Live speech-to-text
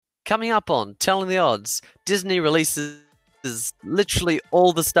coming up on Telling the Odds, Disney releases literally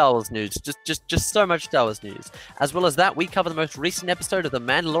all the Star Wars news, just so much Star Wars news. As well as that, we cover the most recent episode of The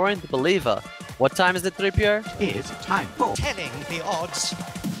Mandalorian: The Believer. What time is it, 3PO? It's time for Telling the Odds.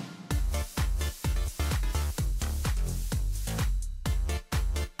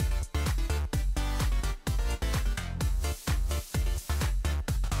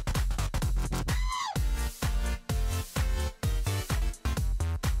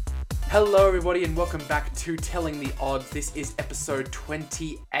 Hello everybody and welcome back to Telling the Odds. This is episode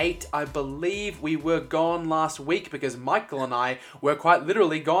 28. I believe we were gone last week because Michael and I were quite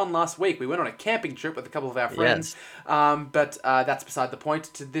literally gone last week. We went on a camping trip with a couple of our friends, but that's beside the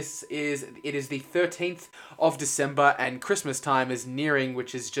point. It is the 13th of December and Christmas time is nearing,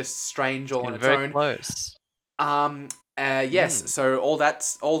 which is just strange all on its Very own. close. Yes, so all that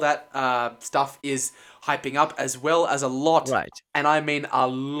stuff is hyping up, as well as a lot, Right. and I mean a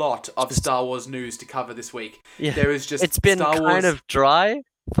lot of Star Wars news to cover this week. Yeah. There is just It's been Star kind Wars... of dry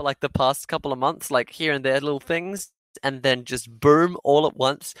for like the past couple of months, like here and there little things, and then just boom all at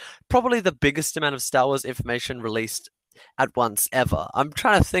once. Probably the biggest amount of Star Wars information released at once ever. I'm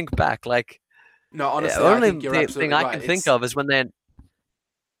trying to think back, like No, honestly, the I only think you're thing absolutely I right. can think of is when they.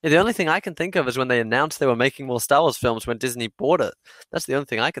 Yeah, the only thing I can think of is when they announced they were making more Star Wars films when Disney bought it. That's the only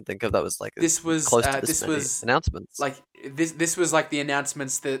thing I can think of that was like This was close to this many was announcements. like this was like the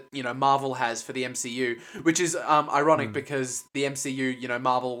announcements that Marvel has for the MCU, which is ironic because the MCU,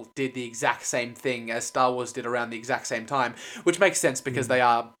 Marvel did the exact same thing as Star Wars did around the exact same time, which makes sense because they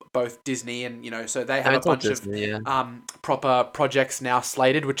are both Disney and so they have a bunch of proper projects now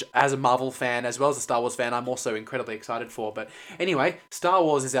slated, which as a Marvel fan as well as a Star Wars fan I'm also incredibly excited for. But anyway, Star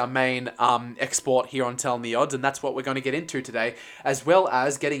Wars is our main export here on Telling the Odds, and that's what we're going to get into today, as well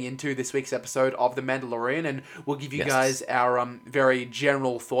as getting into this week's episode of The Mandalorian, and we'll give you guys our very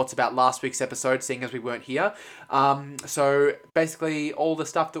general thoughts about last week's episode, seeing as we weren't here. So basically all the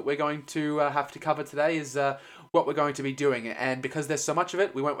stuff that we're going to have to cover today is what we're going to be doing, and because there's so much of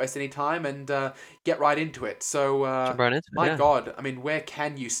it, we won't waste any time and get right into it. So, God, I mean, where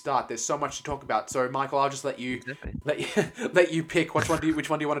can you start? There's so much to talk about. So, Michael, I'll just let you pick. Which one do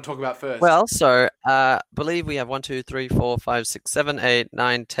you want to talk about first? Well, so believe we have 1, 2, 3, 4, 5, 6, 7, 8,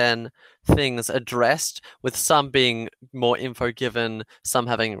 9, 10 things addressed, with some being more info given, some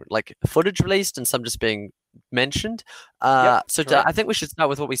having like footage released, and some just being mentioned. I think we should start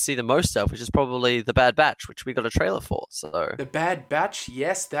with what we see the most of, which is probably The Bad Batch, which we got a trailer for. So The Bad Batch,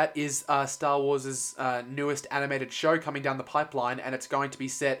 yes, that is Star Wars' newest animated show coming down the pipeline, and it's going to be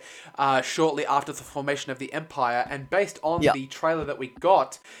set shortly after the formation of the Empire, and based on the trailer that we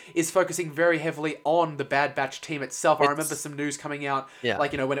got, is focusing very heavily on the Bad Batch team itself. I remember some news coming out,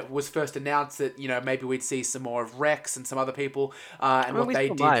 like, when it was first announced that, maybe we'd see some more of Rex and some other people, and what they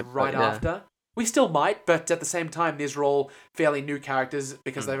did right after. We still might, but at the same time, these are all fairly new characters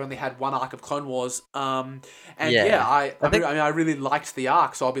because they've only had one arc of Clone Wars. I really liked the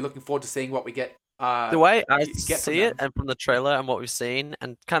arc, so I'll be looking forward to seeing what we get. The way I see it, and from the trailer and what we've seen,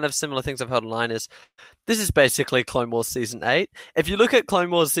 and kind of similar things I've heard online, is this is basically Clone Wars Season 8. If you look at Clone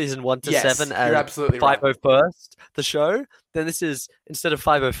Wars Season 1 to 7 as 501st, the show, then this is, instead of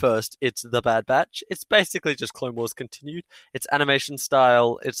 501st, it's The Bad Batch. It's basically just Clone Wars continued. It's animation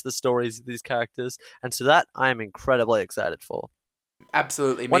style, it's the stories of these characters, and so that I am incredibly excited for.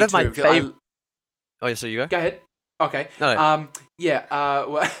 Absolutely, One of my favorite... Oh, yeah, so you go? Go ahead. Okay. No.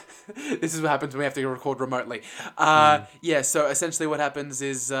 This is what happens when we have to record remotely. So essentially what happens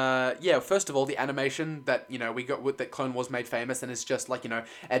is, first of all, the animation that, we got with that Clone Wars made famous and is just like,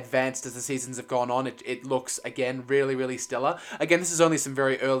 advanced as the seasons have gone on. It looks, again, really, really stellar. Again, this is only some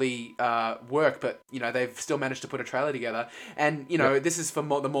very early work, but, they've still managed to put a trailer together. And, this is for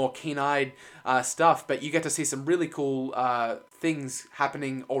the more keen-eyed stuff, but you get to see some really cool things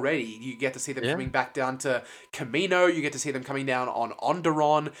happening already. You get to see them coming back down to Kamino. You get to see them coming down on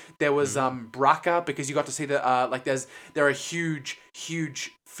Onderon. There was Braca, because you got to see there are huge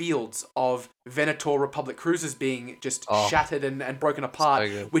fields of Venator Republic cruisers being just shattered and broken apart,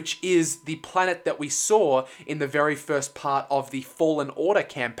 which is the planet that we saw in the very first part of the Fallen Order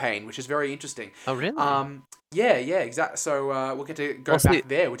campaign, which is very interesting. Oh, really? Yeah, exactly. So we'll get to go back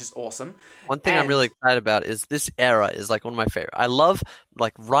there, which is awesome. One thing I'm really excited about is this era is like one of my favorite. I love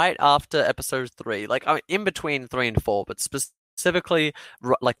like right after episode 3, like in between 3 and 4, but specifically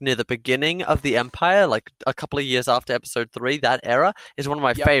like near the beginning of the Empire, like a couple of years after episode 3, that era is one of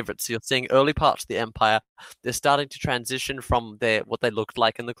my favorites. So you're seeing early parts of the Empire. They're starting to transition from what they looked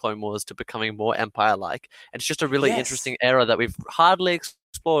like in the Clone Wars to becoming more Empire-like. And it's just a really interesting era that we've hardly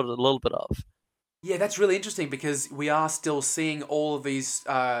explored a little bit of. Yeah, that's really interesting because we are still seeing all of these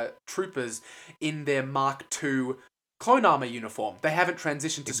troopers in their Mark II clone armor uniform. They haven't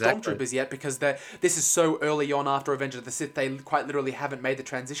transitioned to Exactly. stormtroopers yet because this is so early on after Revenge of the Sith. They quite literally haven't made the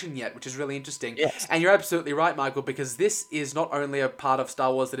transition yet, which is really interesting. Yes. And you're absolutely right, Michael, because this is not only a part of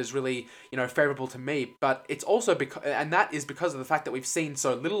Star Wars that is really favorable to me, but it's also and that is because of the fact that we've seen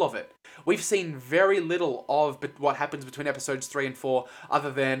so little of it. We've seen very little of what happens between episodes 3 and 4, other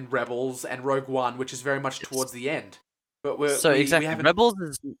than Rebels and Rogue One, which is very much towards the end. But exactly, we haven't.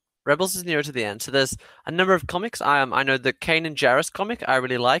 Rebels is nearer to the end. So there's a number of comics. I know the Kanan Jarrus comic I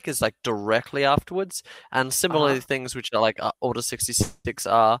really like is like directly afterwards, and similarly things which are like Order 66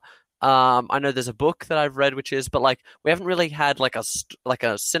 are. I know there's a book that I've read which is, but like we haven't really had like a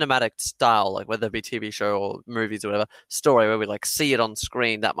cinematic style, like whether it be TV show or movies or whatever story where we like see it on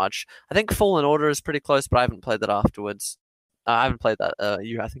screen that much. I think Fallen Order is pretty close, but I haven't played that afterwards. I haven't played that.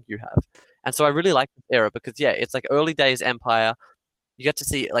 I think you have. And so I really like this era because yeah, it's like early days Empire. You get to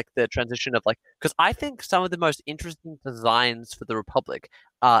see like the transition of like because I think some of the most interesting designs for the Republic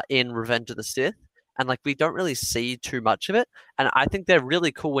are in Revenge of the Sith, and like we don't really see too much of it. And I think they're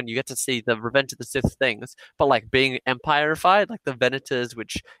really cool when you get to see the Revenge of the Sith things, but like being Empire-ified, like the Venators,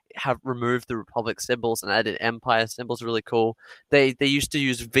 which have removed the Republic symbols and added Empire symbols, are really cool. They used to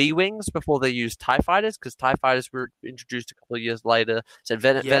use V-wings before they used TIE fighters because TIE fighters were introduced a couple of years later. So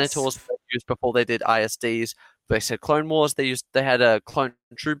Venators were used before they did ISDs. They said Clone Wars. They had clone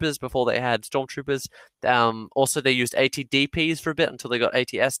troopers before they had stormtroopers. Also, they used AT-DPs for a bit until they got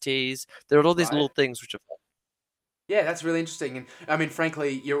AT-STs. There are all these little things which are fun. Yeah, that's really interesting, and I mean,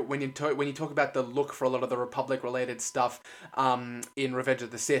 frankly, when you talk about the look for a lot of the Republic-related stuff in Revenge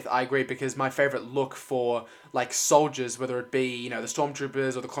of the Sith, I agree because my favorite look for like soldiers, whether it be the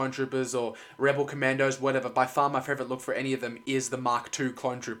Stormtroopers or the Clone Troopers or Rebel Commandos, whatever, by far my favorite look for any of them is the Mark II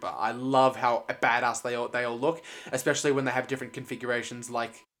Clone Trooper. I love how badass they all look, especially when they have different configurations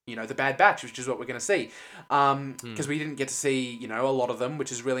like the Bad Batch, which is what we're going to see. Because we didn't get to see, a lot of them, which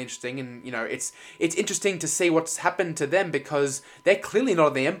is really interesting. And, it's interesting to see what's happened to them because they're clearly not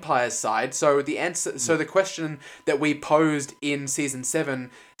on the Empire's side. So the question that we posed in Season 7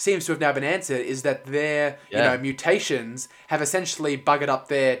 seems to have now been answered is that their, mutations have essentially buggered up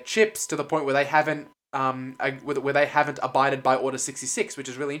their chips to the point where they haven't abided by Order 66, which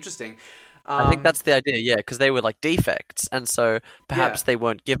is really interesting. I think that's the idea, yeah, because they were like defects, and so perhaps they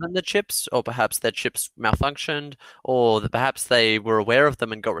weren't given the chips, or perhaps their chips malfunctioned, or perhaps they were aware of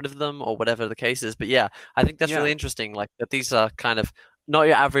them and got rid of them, or whatever the case is. But yeah, I think that's really interesting, like that these are kind of not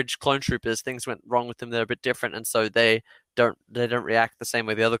your average clone troopers. Things went wrong with them; they're a bit different, and so they don't react the same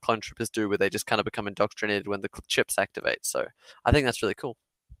way the other clone troopers do, where they just kind of become indoctrinated when the chips activate. So I think that's really cool.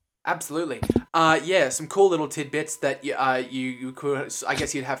 Absolutely. Some cool little tidbits that you could, I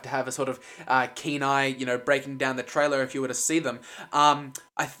guess you'd have to have a sort of keen eye, breaking down the trailer if you were to see them. I'm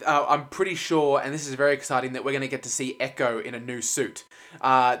pretty sure, and this is very exciting, that we're going to get to see Echo in a new suit.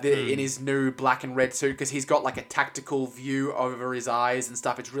 In his new black and red suit, because he's got like a tactical view over his eyes and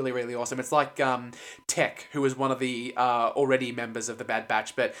stuff. It's really, really awesome. It's like Tech, who was one of the already members of the Bad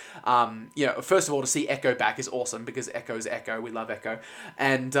Batch. But, first of all, to see Echo back is awesome, because Echo's Echo. We love Echo.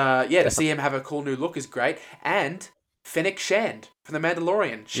 And, to see him have a cool new look is great. And Fennec Shand from The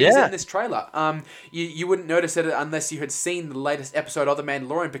Mandalorian. She's in this trailer. You wouldn't notice it unless you had seen the latest episode of The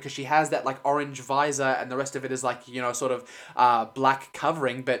Mandalorian, because she has that like orange visor and the rest of it is like, sort of black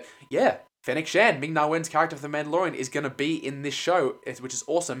covering. But yeah, Fennec Shand, Ming-Na Wen's character for The Mandalorian, is going to be in this show, which is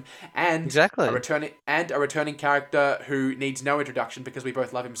awesome. And a returning character who needs no introduction because we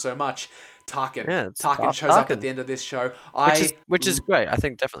both love him so much, Tarkin. Yeah, Tarkin shows up at the end of this show. Which is great. I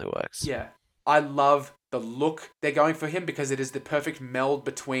think definitely works. Yeah. I love the look they're going for him because it is the perfect meld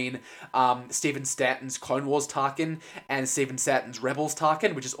between Stephen Stanton's Clone Wars Tarkin and Stephen Stanton's Rebels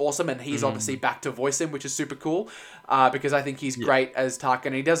Tarkin, which is awesome, and he's obviously back to voice him, which is super cool because I think he's great as Tarkin,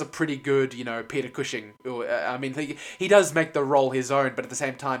 and he does a pretty good, Peter Cushing. I mean, he does make the role his own, but at the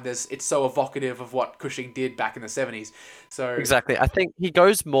same time, it's so evocative of what Cushing did back in the 70s. So exactly, I think he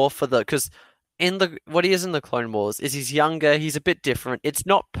goes more for because what he is in the Clone Wars is he's younger, he's a bit different. It's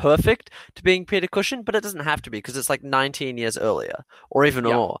not perfect to being Peter Cushing, but it doesn't have to be because it's like 19 years earlier or even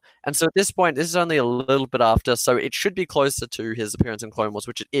more. And so at this point, this is only a little bit after, so it should be closer to his appearance in Clone Wars,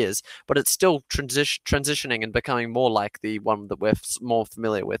 which it is, but it's still transitioning and becoming more like the one that we're more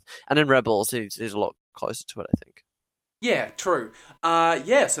familiar with. And in Rebels, he's a lot closer to it, I think. Yeah, true. So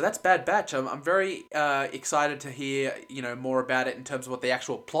that's Bad Batch. I'm very excited to hear more about it in terms of what the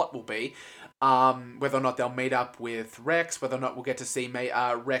actual plot will be. Whether or not they'll meet up with Rex, whether or not we'll get to see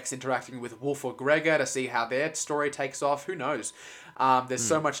Rex interacting with Wolf or Gregor to see how their story takes off. Who knows? There's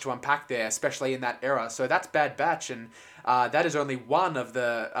so much to unpack there, especially in that era. So that's Bad Batch, and that is only one of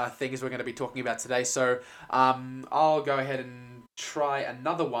the things we're going to be talking about today. So I'll go ahead and try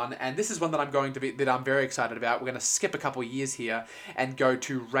another one, and this is one that I'm very excited about. We're going to skip a couple of years here and go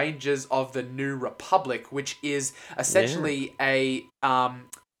to Rangers of the New Republic, which is essentially a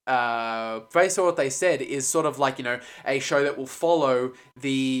based on what they said, is sort of like a show that will follow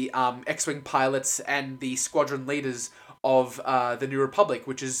the X-wing pilots and the squadron leaders of the New Republic,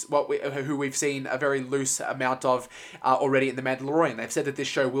 which is who we've seen a very loose amount of already in The Mandalorian. They've said that this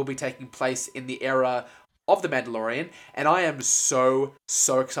show will be taking place in the era of The Mandalorian, and I am so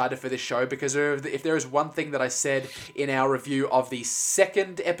excited for this show, because if there is one thing that I said in our review of the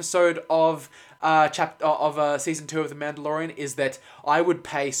second episode of season 2 of The Mandalorian, is that I would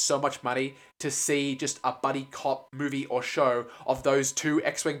pay so much money to see just a buddy cop movie or show of those two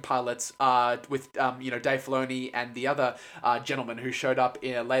X-wing pilots with Dave Filoni and the other gentleman who showed up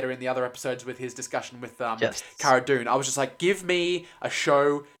later in the other episodes with his discussion with Cara Dune. I was just like, give me a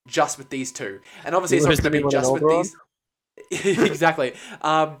show just with these two, and obviously it's not going to be just with these. Exactly.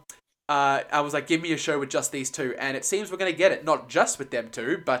 I was like, give me a show with just these two, and it seems we're going to get it, not just with them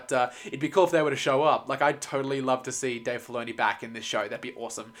two, but it'd be cool if they were to show up. Like, I'd totally love to see Dave Filoni back in this show. That'd be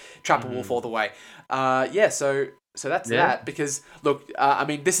awesome. Trapper Wolf all the way. So that's that, because look, I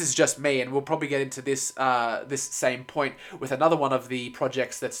mean, this is just me, and we'll probably get into this same point with another one of the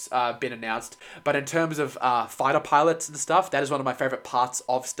projects that's been announced. But in terms of fighter pilots and stuff, that is one of my favorite parts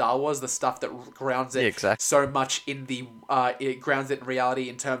of Star Wars. The stuff that grounds it so much in it grounds it in reality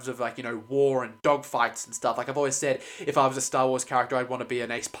in terms of war and dogfights and stuff. Like I've always said, if I was a Star Wars character, I'd want to be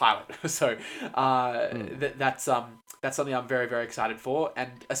an ace pilot. So that's something I'm very, very excited for, and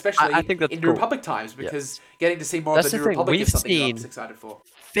especially I think in New Republic times, because getting to see more of the New Republic is something I'm excited for.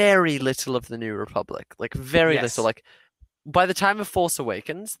 Very little of the New Republic, like very little. Like by the time of Force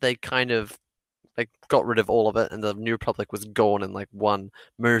Awakens, they kind of got rid of all of it, and the New Republic was gone in one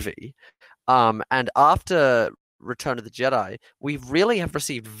movie. And after Return of the Jedi, we really have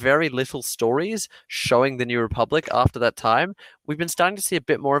received very little stories showing the New Republic after that time. We've been starting to see a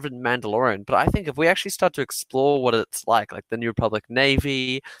bit more of it in Mandalorian, but I think if we actually start to explore what it's like the New Republic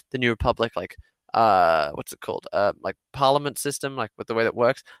Navy, the New Republic, what's it called? Parliament system, with the way that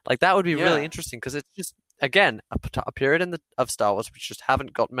works, that would be really interesting, because it's just, again, a period of Star Wars which just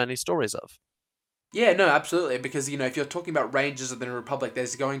haven't got many stories of. Yeah, no, absolutely. Because, if you're talking about Rangers of the New Republic,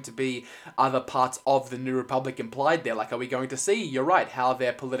 there's going to be other parts of the New Republic implied there. Are we going to see, you're right, how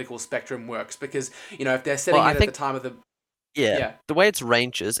their political spectrum works? Because, if they're setting at the time of the... Yeah, the way it's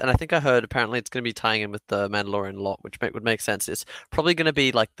Rangers, and I think I heard apparently it's going to be tying in with the Mandalorian a lot, which would make sense. It's probably going to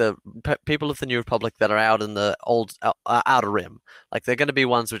be the people of the New Republic that are out in the old Outer Rim. They're going to be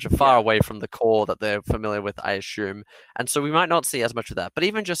ones which are far away from the core that they're familiar with, I assume. And so we might not see as much of that. But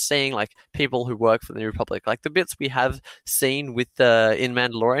even just seeing people who work for the New Republic, the bits we have seen with in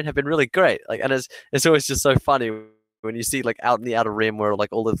Mandalorian have been really great. And it's always just so funny when you see out in the Outer Rim, where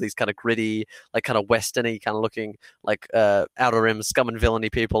all of these kind of gritty, kind of westerny kind of looking Outer Rim scum and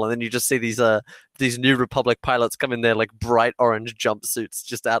villainy people, and then you just see these New Republic pilots come in their bright orange jumpsuits,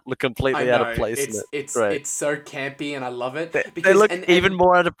 just look completely out of place. It's so campy, and I love it. They look even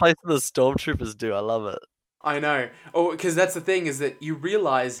more out of place than the stormtroopers do. I love it. I know. Because that's the thing, is that you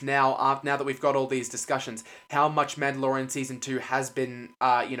realize now that we've got all these discussions, how much Mandalorian Season 2 has been,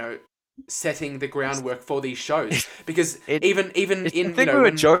 setting the groundwork for these shows, because even in we were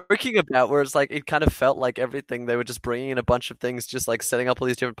joking about, where it's it kind of felt like everything they were just bringing in a bunch of things, just setting up all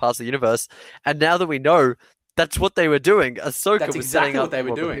these different parts of the universe, and now that we know that's what they were doing, Ahsoka was setting up what they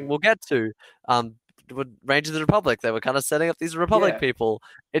were doing. We'll get to with Rangers of the Republic, they were kind of setting up these Republic people.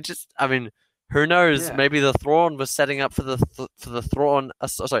 It just, I mean, who knows? Yeah. Maybe the Thrawn was setting up for the Thrawn.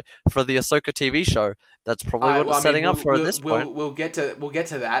 For the Ahsoka TV show. That's probably what it's setting up for at this point. We'll get to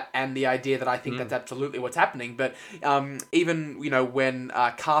that, and the idea that I think that's absolutely what's happening. But even when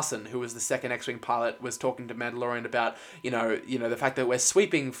Carson, who was the second X-wing pilot, was talking to Mandalorian about the fact that we're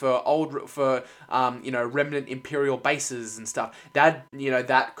sweeping for remnant Imperial bases and stuff,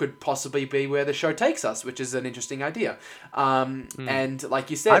 that could possibly be where the show takes us, which is an interesting idea. And like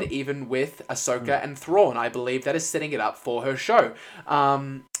you said, even with Ahsoka and Thrawn, I believe that is setting it up for her show.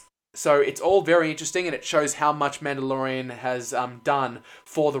 So it's all very interesting, and it shows how much Mandalorian has done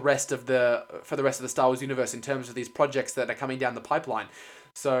for the rest of the Star Wars universe in terms of these projects that are coming down the pipeline.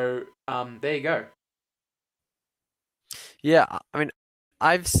 So there you go. Yeah, I mean,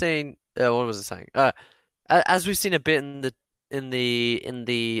 I've seen. What was I saying? As we've seen a bit in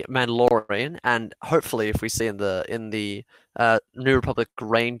the Mandalorian, and hopefully if we see in the New Republic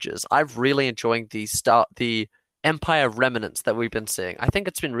Rangers, I've really enjoying the Empire remnants that we've been seeing. I think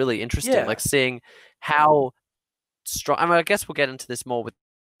it's been really interesting, Yeah. like seeing how strong. I mean, I guess we'll get into this more with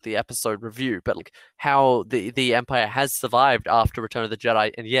the episode review, but like how the Empire has survived after Return of the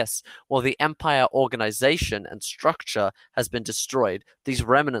Jedi, and yes, while the Empire organization and structure has been destroyed, these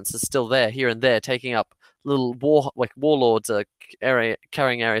remnants are still there here and there, taking up little warlords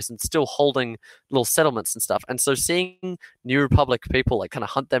carrying areas and still holding little settlements and stuff. And so seeing New Republic people like kind of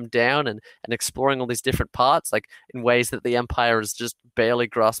hunt them down and exploring all these different parts, like in ways that the Empire is just barely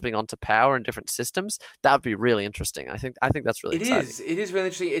grasping onto power in different systems, that would be really interesting. I think that's really It exciting. is. It is really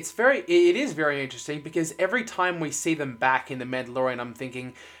interesting. It is very interesting because every time we see them back in the Mandalorian, I'm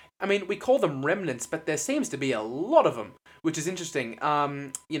thinking, I mean, we call them remnants, but there seems to be a lot of them, which is interesting.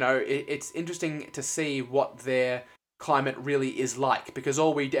 It's interesting to see what their climate really is like because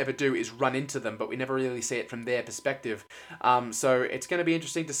all we ever do is run into them, but we never really see it from their perspective. So it's going to be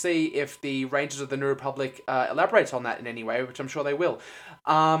interesting to see if the Rangers of the New Republic elaborates on that in any way, which I'm sure they will.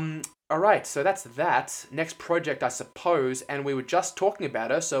 All right, so that's that. Next project, I suppose, and we were just talking about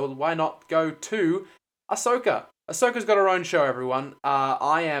her, so why not go to Ahsoka? Ahsoka's got her own show, everyone.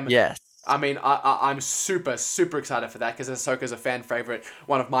 Yes. I'm super, super excited for that because Ahsoka's a fan favorite,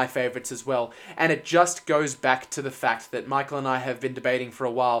 one of my favorites as well. And it just goes back to the fact that Michael and I have been debating for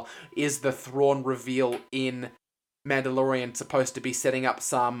a while, is the Thrawn reveal in Mandalorian supposed to be setting up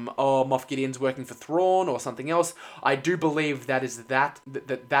some Moff Gideon's working for Thrawn or something else. I do believe that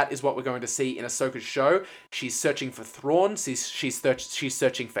is what we're going to see in Ahsoka's show. She's searching for Thrawn. She's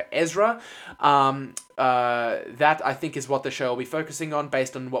searching for Ezra. That I think is what the show will be focusing on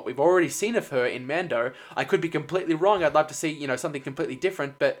based on what we've already seen of her in Mando. I could be completely wrong. I'd love to see something completely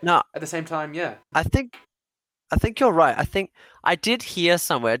different, but No, at the same time, yeah. I think you're right. I think I did hear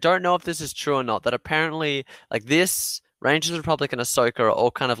somewhere, I don't know if this is true or not, that apparently like this Rangers Republic and Ahsoka are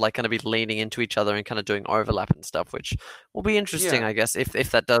all kind of like going to be leaning into each other and kind of doing overlap and stuff, which will be interesting, Yeah. I guess, if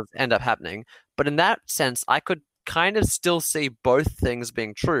that does end up happening. But in that sense, I could kind of still see both things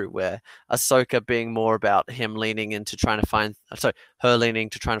being true, where Ahsoka being more about him leaning into trying to find, sorry, her leaning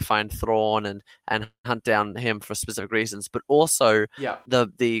to trying to find Thrawn and hunt down him for specific reasons, but also Yeah.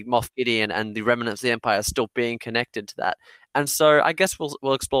 the Moff Gideon and the remnants of the Empire still being connected to that. And so I guess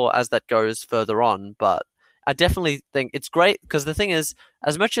we'll explore as that goes further on, but I definitely think it's great because the thing is,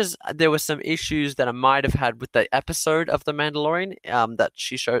 as much as there were some issues that I might have had with the episode of The Mandalorian, that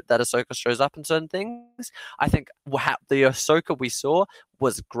Ahsoka shows up in certain things, I think the Ahsoka we saw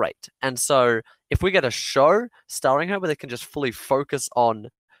was great. And so if we get a show starring her where they can just fully focus on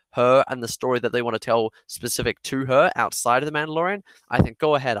her and the story that they want to tell specific to her outside of The Mandalorian, I think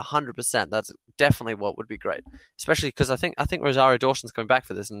go ahead 100%. That's definitely what would be great, especially because I think Rosario Dawson's coming back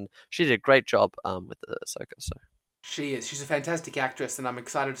for this, and she did a great job with the Ahsoka. So She is. She's a fantastic actress, and I'm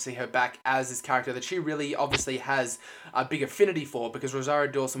excited to see her back as this character that she really obviously has a big affinity for because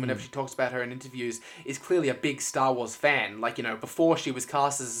Rosario Dawson, whenever she talks about her in interviews, is clearly a big Star Wars fan. Like, before she was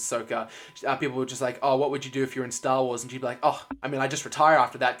cast as Ahsoka, people were just like, oh, what would you do if you're in Star Wars? And she'd be like, oh, I mean, I just retire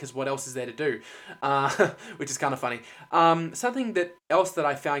after that because what else is there to do? Which is kind of funny. Something else that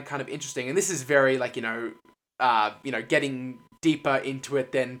I found kind of interesting, and this is very, like, getting deeper into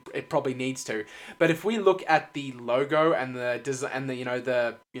it than it probably needs to. But if we look at the logo and the design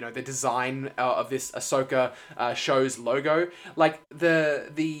the design of this Ahsoka show's logo, like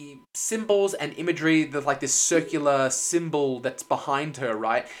the symbols and imagery, like this circular symbol that's behind her,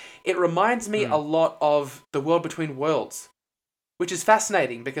 right? It reminds me a lot of The World Between Worlds, which is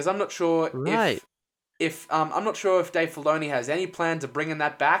fascinating because I'm not sure right. if I'm not sure if Dave Filoni has any plans of bringing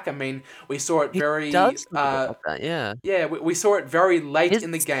that back. I mean, we saw it He very does something like that, yeah. yeah, we saw it very late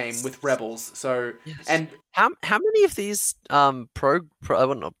in the game with It's Rebels. So yes. and How many of these well,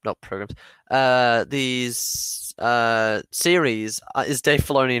 not programs these series is Dave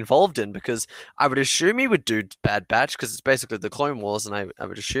Filoni involved in? Because I would assume he would do Bad Batch because it's basically the Clone Wars, and I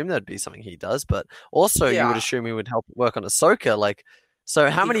would assume that'd be something he does. But also, you would yeah, assume he would help work on Ahsoka. Like, so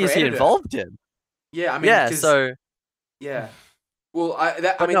how he many is he created her. involved in? Yeah, I mean, Yeah. because So, yeah. Well, I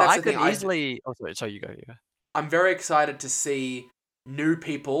but mean no, that's I the thing. could easily. Oh, sorry. So you go. You go. I'm very excited to see new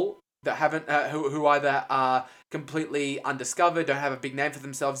people that haven't who either are completely undiscovered, don't have a big name for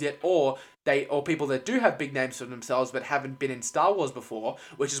themselves yet, or people that do have big names for themselves but haven't been in Star Wars before,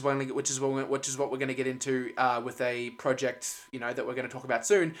 which is what we're going to get into with a project that we're going to talk about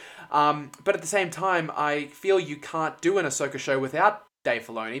soon. But at the same time, I feel you can't do an Ahsoka show without Dave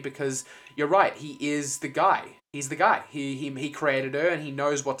Filoni, because you're right, he is the guy. He's the guy. He created her, and he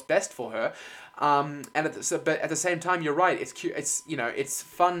knows what's best for her. But at the same time, you're right. It's cute. It's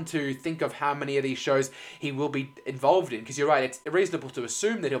fun to think of how many of these shows he will be involved in. Because you're right. It's reasonable to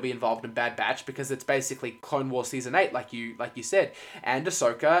assume that he'll be involved in Bad Batch, because it's basically Clone Wars season 8, like you said, and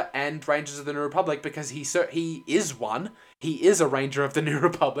Ahsoka and Rangers of the New Republic, because he is one. He is a Ranger of the New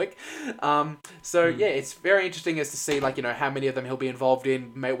Republic. Yeah, it's very interesting as to see how many of them he'll be involved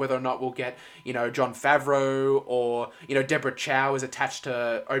in, whether or not we'll get Jon Favreau, or Deborah Chow is attached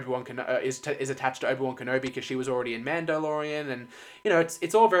to Obi-Wan is attached to Obi-Wan Kenobi because she was already in Mandalorian, and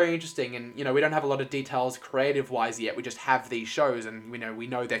it's all very interesting, and we don't have a lot of details creative wise yet. We just have these shows, and we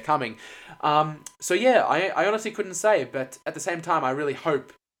know they're coming. I honestly couldn't say, but at the same time, I really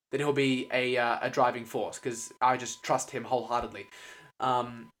hope that he'll be a driving force, because I just trust him wholeheartedly.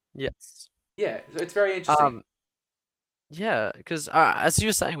 Yes. Yeah, so it's very interesting. Yeah, because as you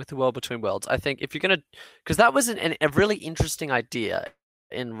were saying with the World Between Worlds, I think if you're gonna, because that was a really interesting idea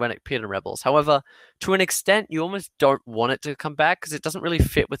when it appeared in Rebels. However, to an extent, you almost don't want it to come back, because it doesn't really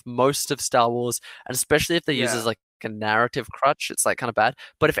fit with most of Star Wars, and especially if they use it as a narrative crutch, it's kind of bad.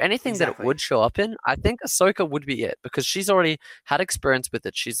 But if anything that it would show up in, I think Ahsoka would be it, because she's already had experience with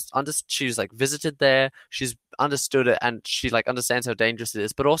it. She's visited there, she's understood it, and she understands how dangerous it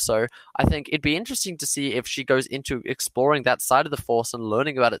is. But also, I think it'd be interesting to see if she goes into exploring that side of the Force and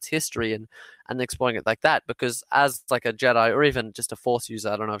learning about its history and exploring it like that, because as a Jedi, or even just a Force user,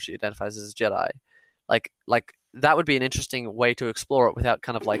 I don't know if she identifies as a Jedi, like that would be an interesting way to explore it without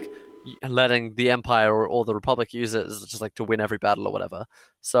kind of letting the Empire or the Republic use it as just to win every battle or whatever.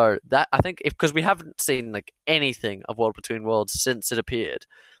 So that, I think, because we haven't seen anything of World Between Worlds since it appeared,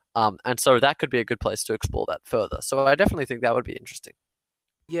 and so that could be a good place to explore that further. So I definitely think that would be interesting.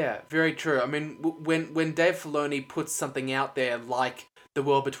 Yeah, very true. I mean, when Dave Filoni puts something out there like the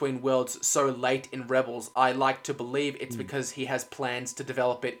World Between Worlds so late in Rebels, I like to believe it's because he has plans to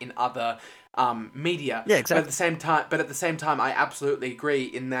develop it in other media. Yeah, exactly. But at the same time, I absolutely agree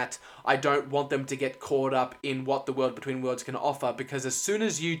in that I don't want them to get caught up in what the World Between Worlds can offer, because as soon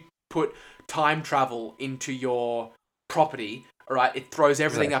as you put time travel into your property, all right, it throws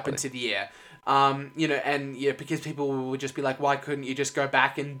everything up into the air. Because people will just be like, why couldn't you just go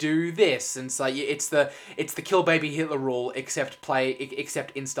back and do this? And so it's the kill baby Hitler rule, except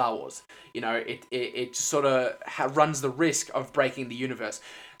in Star Wars. It sort of runs the risk of breaking the universe.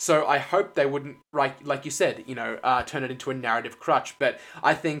 So I hope they wouldn't, like you said, turn it into a narrative crutch. But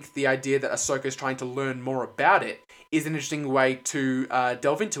I think the idea that Ahsoka is trying to learn more about it is an interesting way to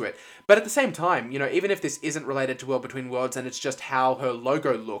delve into it. But at the same time, even if this isn't related to World Between Worlds and it's just how her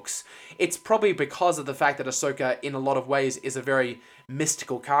logo looks, it's probably because of the fact that Ahsoka, in a lot of ways, is a very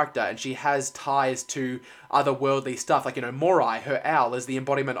mystical character, and she has ties to otherworldly stuff. Morai, her owl, is the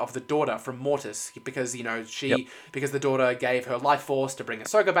embodiment of the daughter from Mortis, because because the daughter gave her life force to bring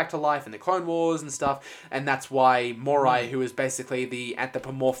Ahsoka back to life in the Clone Wars and stuff, and that's why Morai, who is basically the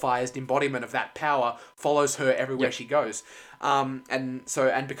anthropomorphized embodiment of that power, follows her everywhere she goes.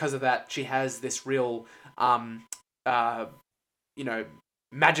 And because of that, she has this real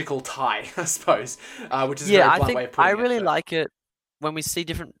magical tie, I suppose, which is a very blunt way of putting it. I really like it when we see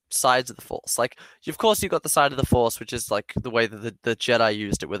different sides of the Force. Of course, you've got the side of the Force, which is the way that the Jedi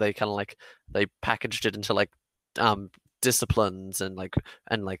used it, where they kind of they packaged it into disciplines and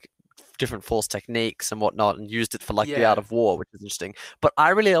different Force techniques and whatnot, and used it for the art of war, which is interesting. But I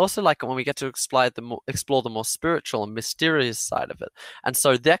really also like it when we get to explore the more spiritual and mysterious side of it. And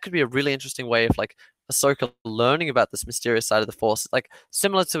so that could be a really interesting way of Ahsoka learning about this mysterious side of the Force,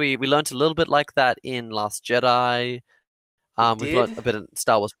 similar to we learned a little bit like that in Last Jedi. We've learned a bit in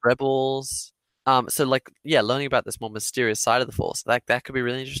Star Wars Rebels. Learning about this more mysterious side of the Force, that could be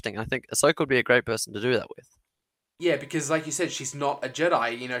really interesting. I think Ahsoka would be a great person to do that with. Yeah, because like you said, she's not a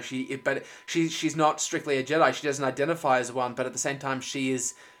Jedi. She's not strictly a Jedi. She doesn't identify as one, but at the same time, she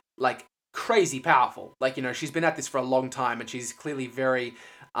is crazy powerful. She's been at this for a long time, and she's clearly very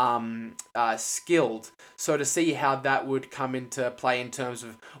skilled. So to see how that would come into play in terms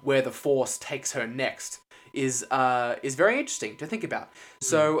of where the Force takes her next is very interesting to think about.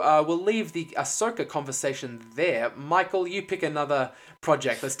 So we'll leave the Ahsoka conversation there. Michael, you pick another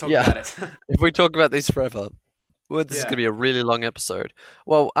project. Let's talk about it. If we talk about these forever, this is going to be a really long episode.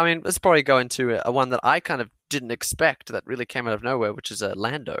 Well, I mean, let's probably go into a one that I kind of didn't expect, that really came out of nowhere, which is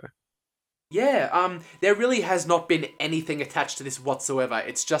Lando. Yeah, there really has not been anything attached to this whatsoever.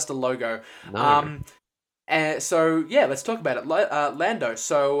 It's just a logo. No. So yeah, let's talk about it. Lando.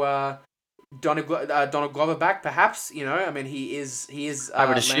 So Donald Glover back, perhaps. I mean, he is I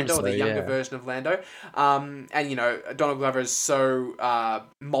would assume Lando, so, or the younger yeah. version of Lando. And Donald Glover is so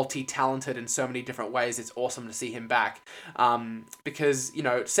multi-talented in so many different ways. It's awesome to see him back. Because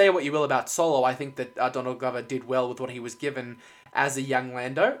say what you will about Solo, I think that Donald Glover did well with what he was given as a young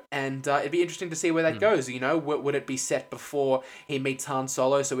Lando, and it'd be interesting to see where that goes. Would it be set before he meets Han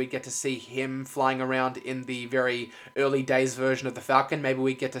Solo, so we'd get to see him flying around in the very early days version of the Falcon? Maybe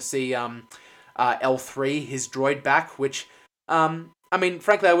we get to see L3, his droid, back, which I mean,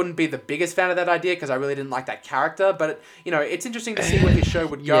 frankly, I wouldn't be the biggest fan of that idea because I really didn't like that character, but it's interesting to see where his show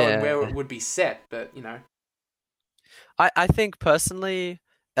would go and where it would be set, but I think personally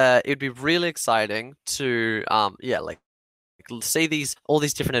it would be really exciting to see all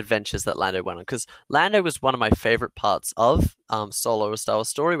these different adventures that Lando went on, because Lando was one of my favorite parts of Solo: A Star Wars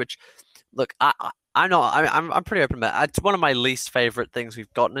Story. Which, look, I'm pretty open about it. It's one of my least favorite things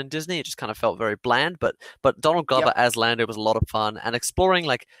we've gotten in Disney. It just kind of felt very bland. But Donald Glover as Lando was a lot of fun, and exploring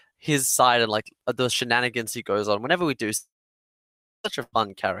like his side and like the shenanigans he goes on whenever we do. Such a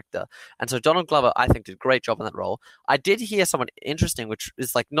fun character, and so Donald Glover, I think, did a great job in that role. I did hear someone interesting, which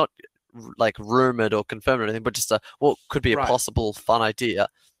is like not like rumored or confirmed or anything, but just what could be a possible fun idea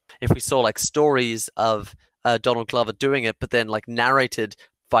if we saw like stories of Donald Glover doing it, but then like narrated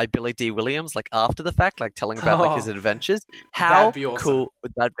by Billy Dee Williams, like after the fact, like telling about like his adventures. How awesome. Cool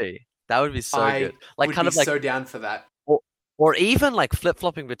would that be? That would be so good. Like would kind of like so down for that. Or even like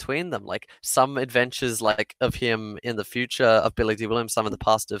flip-flopping between them, like some adventures like of him in the future of Billy Dee Williams, some in the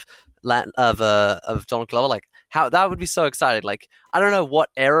past of Donald Glover. Like how that would be so exciting. Like I don't know what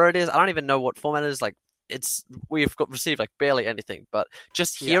era it is. I don't even know what format it is. Like we've received like barely anything, but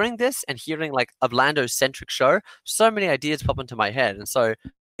just hearing this and hearing like a Lando-centric show, so many ideas pop into my head, and so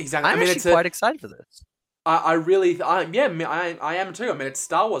exactly. I'm actually quite excited for this. I am too. I mean, it's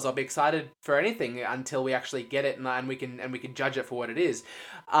Star Wars. I'll be excited for anything until we actually get it and we can judge it for what it is.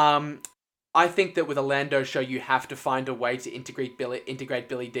 I think that with a Lando show, you have to find a way to integrate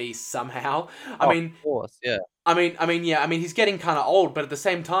Billy Dee somehow. I mean, of course, yeah. I mean, he's getting kind of old, but at the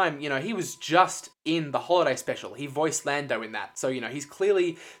same time, he was just in the holiday special. He voiced Lando in that, so he's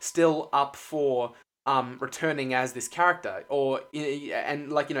clearly still up for returning as this character,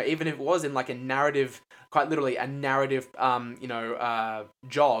 and like even if it was in like a narrative, quite literally a narrative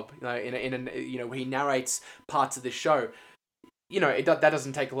job, in where he narrates parts of the show, that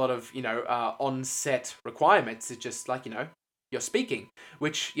doesn't take a lot of on set requirements. It's just like you're speaking,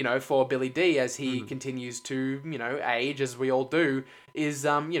 which for Billy Dee, as he continues to age, as we all do, is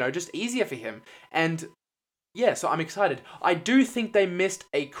just easier for him. And yeah, so I'm excited. I do think they missed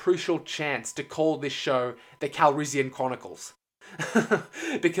a crucial chance to call this show the Calrissian Chronicles.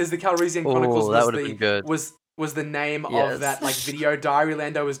 Because the Calrissian Chronicles was the name of that like video diary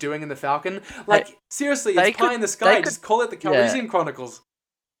Lando was doing in the Falcon. Like seriously, it's pie in the sky. Just call it the Calrissian Chronicles.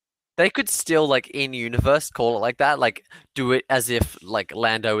 They could still, like, in universe, call it like that, like, do it as if, like,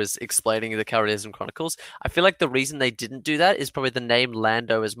 Lando is explaining the Calrissian Chronicles. I feel like the reason they didn't do that is probably the name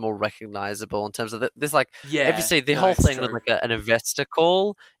Lando is more recognizable in terms of this, like, if you see the whole thing with, like, an investor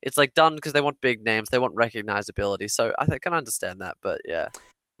call, it's, like, done because they want big names, they want recognizability, so I can understand that, but yeah.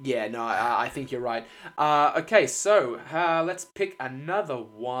 Yeah, no, I think you're right. Okay, so let's pick another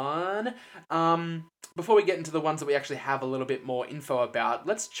one. Before we get into the ones that we actually have a little bit more info about,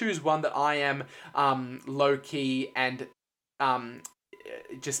 let's choose one that I am low-key and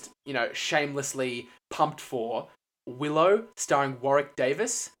just, shamelessly pumped for. Willow, starring Warwick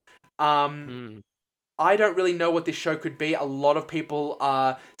Davis. I don't really know what this show could be. A lot of people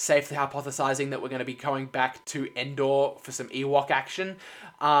are safely hypothesizing that we're going to be going back to Endor for some Ewok action.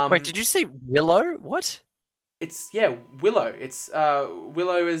 Wait, did you say Willow? What? It's Willow. It's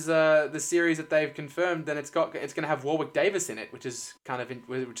Willow is the series that they've confirmed. Then it's going to have Warwick Davis in it, which is kind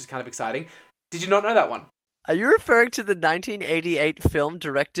of exciting. Did you not know that one? Are you referring to the 1988 film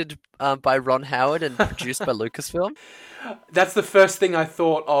directed by Ron Howard and produced by Lucasfilm? That's the first thing I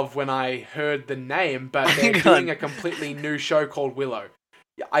thought of when I heard the name, but they're doing a completely new show called Willow.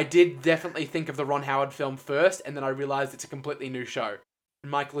 I did definitely think of the Ron Howard film first, and then I realized it's a completely new show.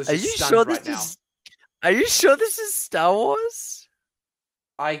 And Michael is just stunned right now. Are you sure this is Star Wars?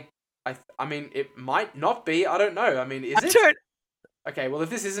 I mean, it might not be. I don't know. I mean, is it? Okay, well, if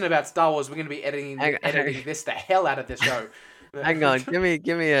this isn't about Star Wars, we're going to be editing this the hell out of this show. Hang on, give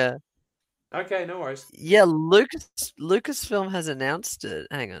me a... Okay, no worries. Yeah, Lucasfilm has announced it.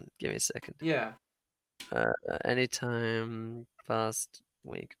 Hang on, give me a second. Yeah. Anytime past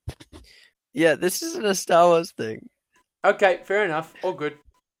week. Yeah, this isn't a Star Wars thing. Okay, fair enough. All good.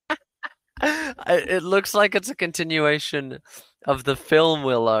 It looks like it's a continuation of the film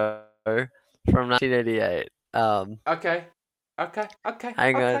Willow, from 1988. Okay.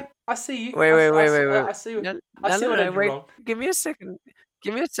 Hang on. I see you. Wait. I see. No, I see what I did wait. wrong. Give me a second.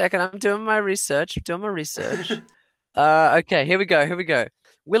 I'm doing my research. Okay, here we go.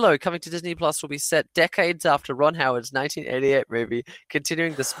 Willow coming to Disney Plus will be set decades after Ron Howard's 1988 movie,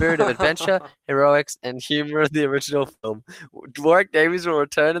 continuing the spirit of adventure, heroics, and humor of the original film. Warwick Davis will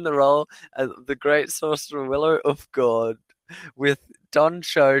return in the role as the great sorcerer Willow Ufgord, with Don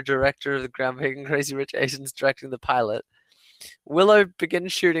Cho, director of the groundbreaking Crazy Rich Asians, directing the pilot. Willow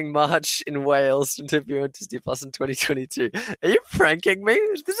begins shooting March in Wales to debut on Disney Plus in 2022. Are you pranking me?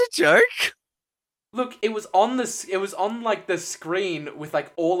 Is this a joke? Look, it was on this. It was on like the screen with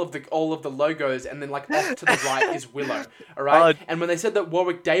like all of the logos, and then like off to the right is Willow. All right. And when they said that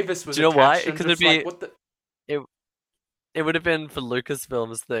Warwick Davis was, do you know why? Because it'd be like, what the. It would have been for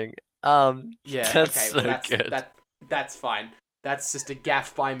Lucasfilm's thing. Yeah. That's okay. So good. That's fine. That's just a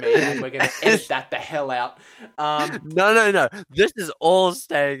gaffe by me, and we're gonna edit that the hell out. No. This is all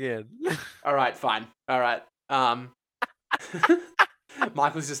staying in. All right. Fine. All right.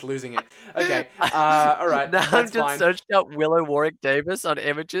 Michael's just losing it. Okay. All right. Now I'm just searching up Willow Warwick Davis on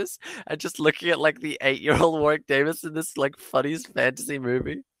images and just looking at like the 8-year-old Warwick Davis in this like funniest fantasy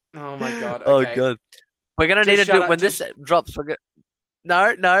movie. Oh my god. Okay. Oh god. We're gonna need to do when this drops.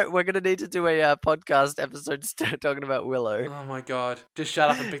 No, we're gonna need to do a podcast episode talking about Willow. Oh my god. Just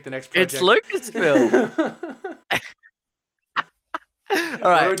shut up and pick the next project. It's Lucasfilm. All right.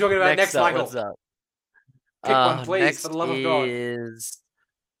 What are we talking about next, Michael? What's up? Pick one, please, for the love of God. Is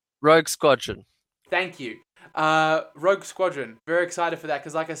Rogue Squadron. Thank you. Rogue Squadron. Very excited for that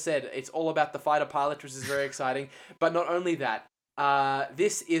because, like I said, it's all about the fighter pilot, which is very exciting. But not only that,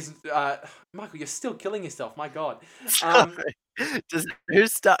 this is Michael. You're still killing yourself. My God.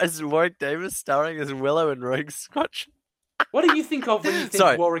 Is Warwick Davis starring as Willow in Rogue Squadron? What do you think of when you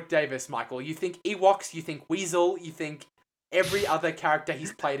think Warwick Davis, Michael? You think Ewoks, you think Weasel, you think every other character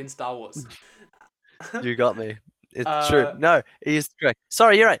he's played in Star Wars. You got me. It's true. No, he's correct.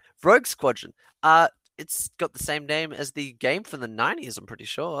 Sorry, you're right. Rogue Squadron. It's got the same name as the game from the 90s, I'm pretty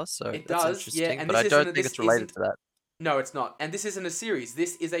sure. So it that's does, interesting, yeah. But I don't think it's related to that. No, it's not. And this isn't a series.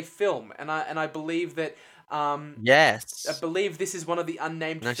 This is a film, and I believe that. Yes. I believe this is one of the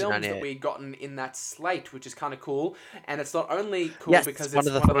unnamed films that we've gotten in that slate, which is kind of cool. And it's not only cool because it's one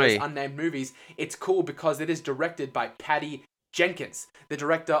of those unnamed movies. It's cool because it is directed by Patty Jenkins, the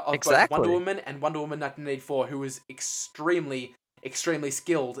director of both Wonder Woman and Wonder Woman 1984, who is extremely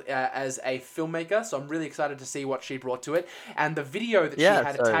skilled as a filmmaker. So I'm really excited to see what she brought to it. And the video that she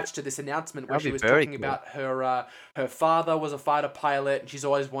had attached to this announcement, where she was talking about her father was a fighter pilot, and she's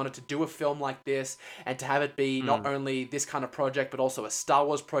always wanted to do a film like this, and to have it be not only this kind of project but also a Star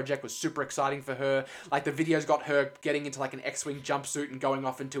Wars project was super exciting for her. Like the video's got her getting into like an X-wing jumpsuit and going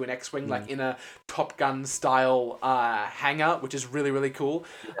off into an X-wing like in a Top Gun style hangar, which is really, really cool.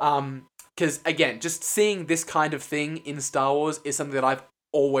 Because, again, just seeing this kind of thing in Star Wars is something that I've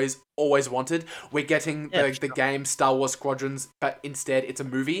always wanted. We're getting the game Star Wars Squadrons, but instead it's a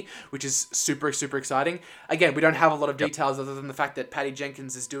movie, which is super, super exciting. Again, we don't have a lot of details other than the fact that Patty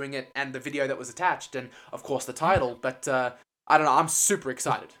Jenkins is doing it and the video that was attached and, of course, the title. But, I don't know, I'm super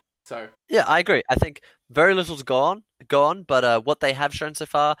excited. So yeah, I agree. I think very little's gone, but what they have shown so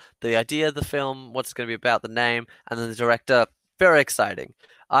far, the idea of the film, what's going to be about, the name, and then the director, very exciting.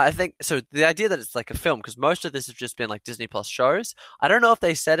 I think so. The idea that it's like a film, because most of this has just been like Disney Plus shows. I don't know if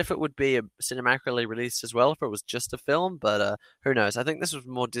they said if it would be cinematically released as well, if it was just a film, but who knows? I think this was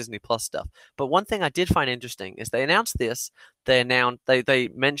more Disney Plus stuff. But one thing I did find interesting is they announced this. They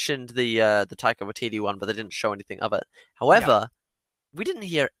mentioned the Taika Waititi one, but they didn't show anything of it. However, we didn't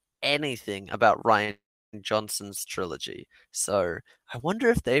hear anything about Rian Johnson's trilogy. So I wonder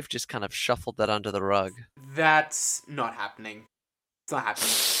if they've just kind of shuffled that under the rug. That's not happening. It's not happening.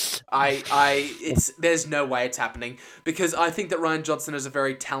 There's no way it's happening, because I think that Rian Johnson is a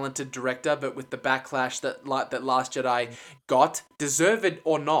very talented director, but with the backlash that Last Jedi got, deserved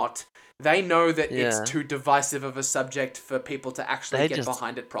or not, they know that it's too divisive of a subject for people to actually get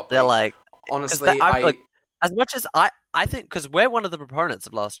behind it properly. They're like, honestly, as much as I think, because we're one of the proponents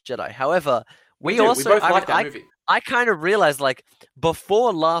of Last Jedi. However, we both like that movie. I kind of realized, like,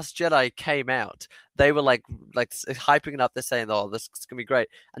 before Last Jedi came out, they were like hyping it up. They're saying, "Oh, this is gonna be great."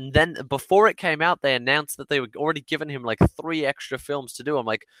 And then before it came out, they announced that they were already given him like 3 extra films to do. I'm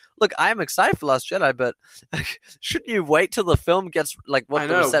like, look, I am excited for Last Jedi, but shouldn't you wait till the film gets like what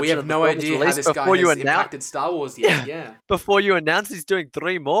the reception? We have no idea how this guy has impacted Star Wars yet. Yeah. Before you announce he's doing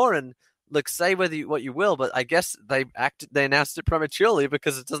 3 more, and look, say what you will, but I guess they announced it prematurely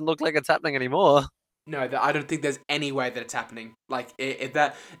because it doesn't look like it's happening anymore. No, I don't think there's any way that it's happening. Like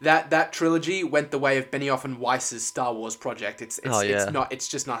that trilogy went the way of Benioff and Weiss's Star Wars project. It's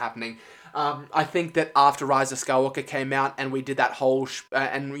just not happening. I think that after Rise of Skywalker came out and we did that whole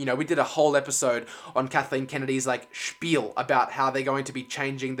we did a whole episode on Kathleen Kennedy's like spiel about how they're going to be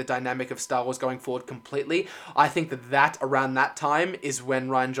changing the dynamic of Star Wars going forward completely. I think that around that time is when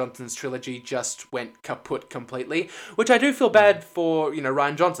Rian Johnson's trilogy just went kaput completely, which I do feel bad for,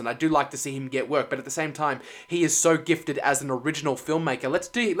 Rian Johnson. I do like to see him get work, but at the same time, he is so gifted as an original filmmaker.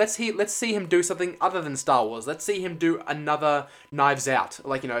 Let's see him do something other than Star Wars. Let's see him do another Knives Out.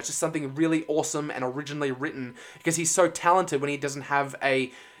 It's just something really awesome and originally written, because he's so talented when he doesn't have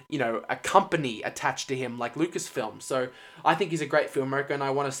a company attached to him like Lucasfilm. So I think he's a great filmmaker and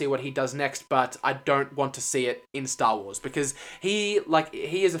I want to see what he does next, but I don't want to see it in Star Wars because he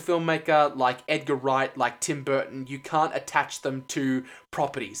is a filmmaker like Edgar Wright, like Tim Burton. You can't attach them to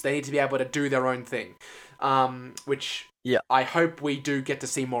properties. They need to be able to do their own thing, which I hope we do get to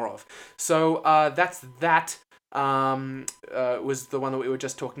see more of. So that's that. Was the one that we were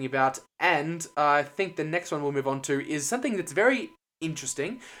just talking about, and I think the next one we'll move on to is something that's very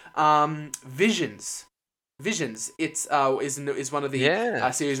interesting. Visions. It's is one of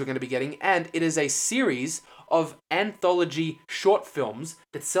the series we're going to be getting, and it is a series of anthology short films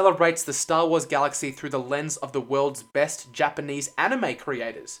that celebrates the Star Wars galaxy through the lens of the world's best Japanese anime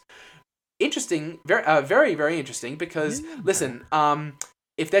creators. Interesting, very, very interesting, because listen,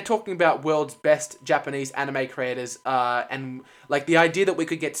 if they're talking about world's best Japanese anime creators, and like the idea that we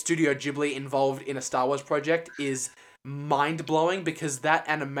could get Studio Ghibli involved in a Star Wars project is mind-blowing, because that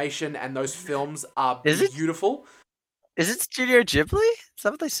animation and those films are beautiful. Is it Studio Ghibli? Is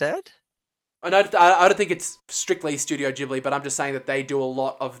that what they said? And I don't think it's strictly Studio Ghibli, but I'm just saying that they do a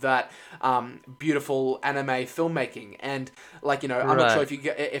lot of that beautiful anime filmmaking. And I'm not sure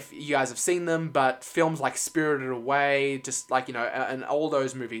if you guys have seen them, but films like Spirited Away, just and all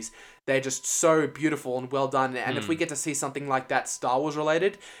those movies, they're just so beautiful and well done. And if we get to see something like that Star Wars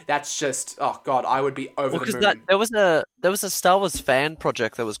related, that's just, oh god, I would be over the moon. There was a Star Wars fan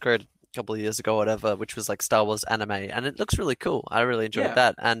project that was created a couple of years ago, or whatever, which was like Star Wars anime, and it looks really cool. I really enjoyed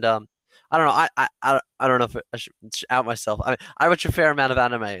that, and I don't know. I don't know if I should out myself. I watch a fair amount of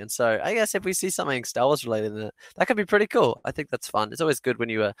anime, and so I guess if we see something Star Wars related in it, that could be pretty cool. I think that's fun. It's always good when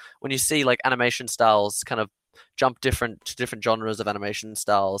you see like animation styles kind of jump to different genres of animation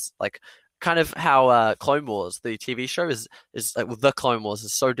styles, like kind of how Clone Wars, the TV show, is like the Clone Wars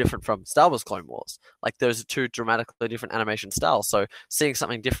is so different from Star Wars Clone Wars. Like those are two dramatically different animation styles. So seeing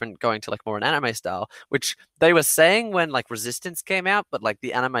something different going to like more an anime style, which they were saying when like Resistance came out, but like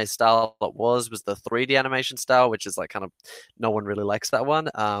the anime style that was the 3D animation style, which is like kind of no one really likes that one.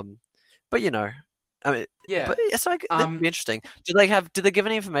 But I mean, yeah. But it's like that'd be interesting. Did they give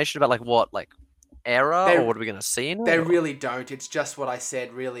any information about like what like era or what are we going to see? They really don't. It's just what I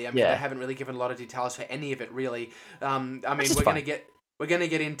said, really. I mean, they haven't really given a lot of details for any of it, really. I mean, we're going to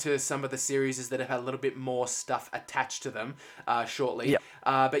get into some of the series that have had a little bit more stuff attached to them shortly.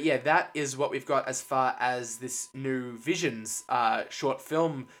 But yeah, that is what we've got as far as this new Visions short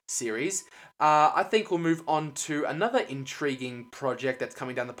film series. I think we'll move on to another intriguing project that's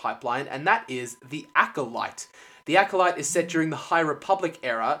coming down the pipeline, and that is The Acolyte. The Acolyte is set during the High Republic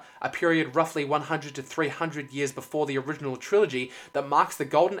era, a period roughly 100 to 300 years before the original trilogy that marks the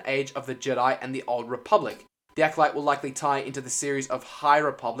golden age of the Jedi and the Old Republic. The Acolyte will likely tie into the series of High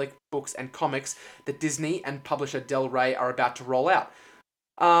Republic books and comics that Disney and publisher Del Rey are about to roll out.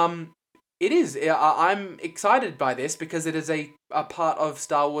 It is. I'm excited by this because it is a part of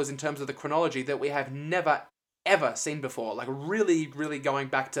Star Wars in terms of the chronology that we have never ever seen before, like really, really going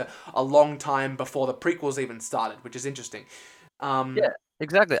back to a long time before the prequels even started, which is interesting. Yeah,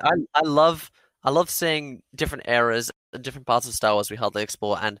 exactly. I love seeing different eras, different parts of Star Wars we hardly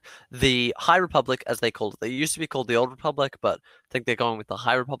explore, and the High Republic, as they called it. They used to be called the Old Republic, but I think they're going with the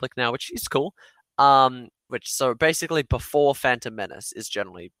High Republic now, which is cool. So basically before Phantom Menace is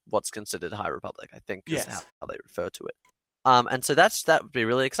generally what's considered High Republic, I think is how they refer to it. And so that would be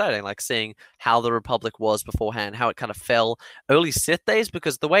really exciting, like seeing how the Republic was beforehand, how it kind of fell early Sith days,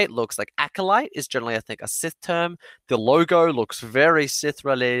 because the way it looks, like Acolyte is generally, I think, a Sith term. The logo looks very Sith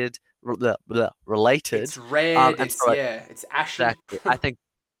related. It's red. It's ashy. Exactly. I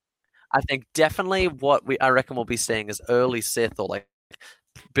think definitely what I reckon we'll be seeing is early Sith, or like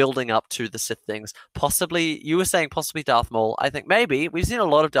building up to the Sith things. Possibly, you were saying possibly Darth Maul. I think maybe we've seen a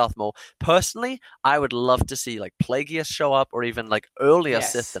lot of Darth Maul. Personally, I would love to see like Plagueis show up, or even like earlier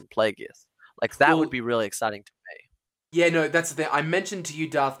Sith than Plagueis. Like that would be really exciting to me. Yeah, no, that's the thing. I mentioned to you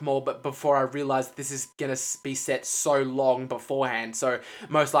Darth Maul, but before I realized this is gonna be set so long beforehand, so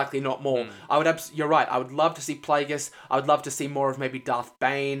most likely not Maul. I would, you're right. I would love to see Plagueis. I would love to see more of maybe Darth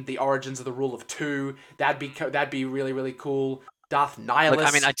Bane, the origins of the Rule of Two. That'd be really really cool. Darth Nihilus. Look,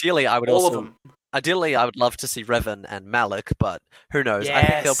 I mean, ideally, I would all also. of them. Ideally, I would love to see Revan and Malik, but who knows? Yes. I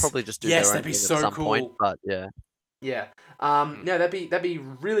think they'll probably just do their own thing so at some cool. point. But yeah. Yeah. Yeah, that'd be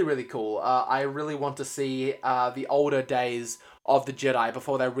really really cool. I really want to see the older days of the Jedi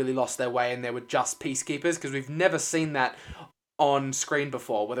before they really lost their way and they were just peacekeepers, because we've never seen that on screen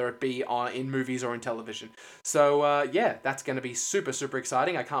before, whether it be in movies or in television. So yeah, that's going to be super super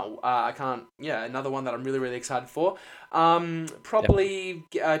exciting. I can't. Yeah, another one that I'm really really excited for. Probably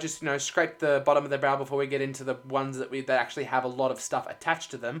just scrape the bottom of the barrel before we get into the ones that actually have a lot of stuff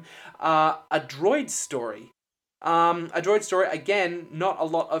attached to them. A droid story. A droid story, again, not a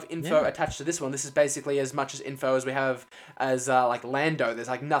lot of info attached to this one. This is basically as much as info as we have as like Lando. There's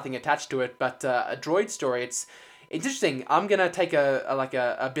like nothing attached to it, but a droid story, it's interesting. I'm gonna take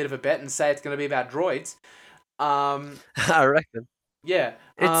a bit of a bet and say it's gonna be about droids. I reckon. Yeah.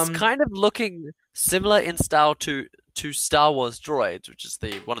 It's kind of looking similar in style to Star Wars Droids, which is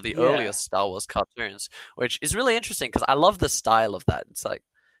one of the earliest Star Wars cartoons, which is really interesting because I love the style of that. It's like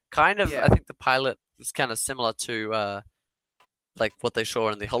kind of I think the pilot is kind of similar to like what they show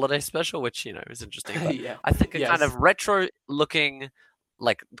in the holiday special, which is interesting. But I think a kind of retro looking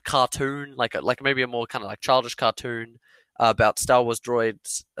like cartoon, like maybe a more kind of like childish cartoon about Star Wars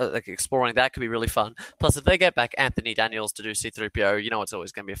droids, like exploring that could be really fun. Plus, if they get back Anthony Daniels to do C-3PO, it's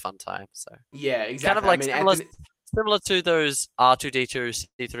always going to be a fun time. So yeah, exactly. Kind of like similar to those R2-D2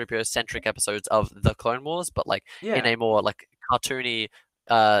 C-3PO centric episodes of the Clone Wars, but like in a more like cartoony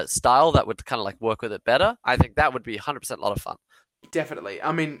style that would kind of like work with it better. I think that would be 100% a lot of fun. Definitely.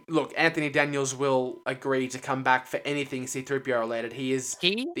 I mean, look, Anthony Daniels will agree to come back for anything C-3PO related. He has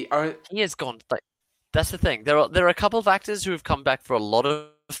gone. Like, that's the thing. There are a couple of actors who have come back for a lot of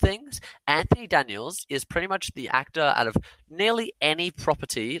things. Anthony Daniels is pretty much the actor out of nearly any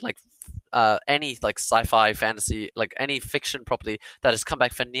property, like any like sci-fi, fantasy, like any fiction property that has come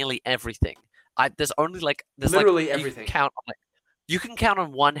back for nearly everything. There's literally everything. You can count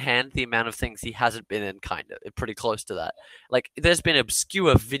on one hand the amount of things he hasn't been in, kind of. Pretty close to that. Like, there's been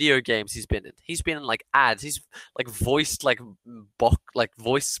obscure video games he's been in. He's been in, like, ads. He's, like, voiced, like,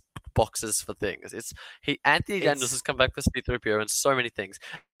 voice boxes for things. Anthony Daniels has come back for C-3PO and so many things.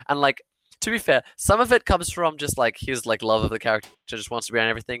 And, like, to be fair, some of it comes from just, like, his, like, love of the character, just wants to be on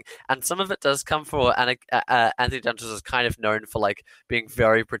everything. And some of it does come from Anthony Daniels is kind of known for, like, being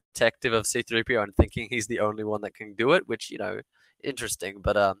very protective of C-3PO and thinking he's the only one that can do it, which, interesting.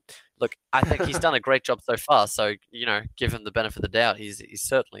 But look, I think he's done a great job so far. So give him the benefit of the doubt. He's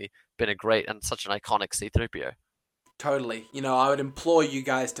certainly been a great and such an iconic C-3PO. Totally. I would implore you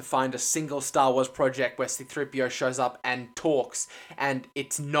guys to find a single Star Wars project where C-3PO shows up and talks, and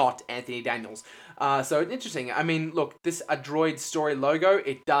it's not Anthony Daniels. So it's interesting. I mean, look, a droid story logo,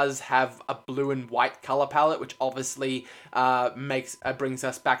 it does have a blue and white color palette, which obviously brings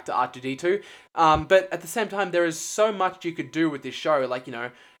us back to R2-D2. But at the same time, there is so much you could do with this show. Like,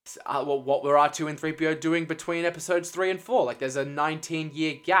 what were R2 and 3PO doing between episodes 3 and 4? Like, there's a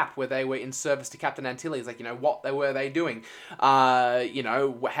 19-year gap where they were in service to Captain Antilles. Like, what were they doing? How did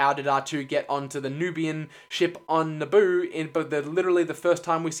R2 get onto the Nubian ship on Naboo? But literally the first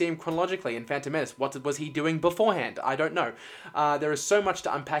time we see him chronologically in Phantom Menace. What was he doing beforehand? I don't know. There is so much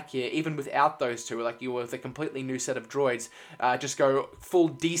to unpack here, even without those two. Like, you with a completely new set of droids. Just go full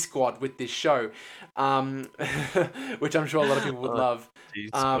D-Squad with this show. Which I'm sure a lot of people would love.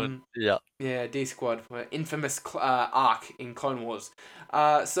 Yeah, D-Squad, infamous arc in Clone Wars.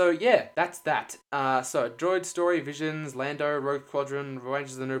 So yeah, that's that. So Droid Story, Visions, Lando, Rogue Squadron,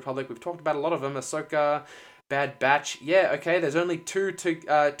 Rangers of the New Republic. We've talked about a lot of them. Ahsoka, Bad Batch. Yeah, okay. There's only two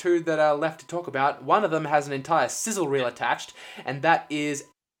that are left to talk about. One of them has an entire sizzle reel attached, and that is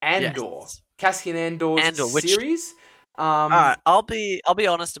Andor. Yes. Cassian Andor's series. Alright, I'll be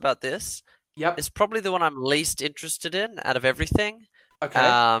honest about this. Yep. It's probably the one I'm least interested in out of everything. Okay.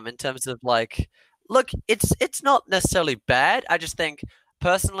 In terms of like, look, it's not necessarily bad. I just think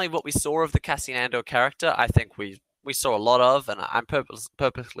personally, what we saw of the Cassian Andor character, I think we saw a lot of, and I'm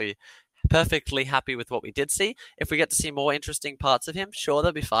perfectly happy with what we did see. If we get to see more interesting parts of him, sure,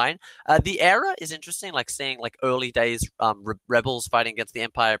 that'll be fine. The era is interesting, like seeing like early days rebels fighting against the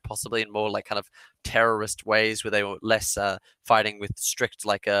Empire, possibly in more like kind of terrorist ways, where they were less fighting with strict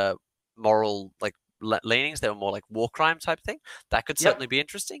like moral like leanings. They were more like war crime type thing. That could certainly be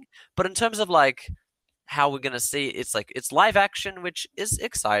interesting. But in terms of like how we're gonna see it's like it's live action, which is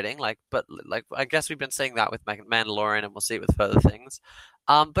exciting. But I guess we've been seeing that with Mandalorian, and we'll see it with further things.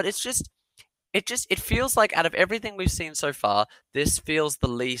 But it feels like out of everything we've seen so far, this feels the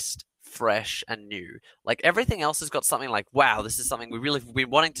least fresh and new. Like everything else has got something like, wow, this is something we really have been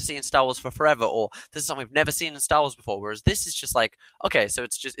wanting to see in Star Wars for forever, or this is something we've never seen in Star Wars before. Whereas this is just like, okay, so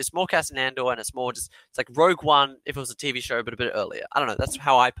it's more Cassian Andor, and it's like Rogue One if it was a TV show, but a bit earlier. I don't know. That's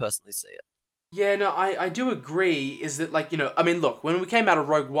how I personally see it. Yeah, no, I do agree. Is that like, I mean, look, when we came out of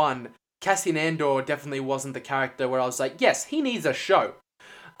Rogue One, Cassian Andor definitely wasn't the character where I was like, yes, he needs a show.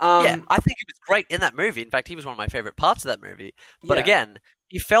 Yeah, I think he was great in that movie. In fact, he was one of my favorite parts of that movie. But again,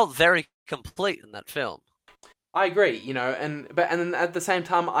 he felt very complete in that film. I agree, and then at the same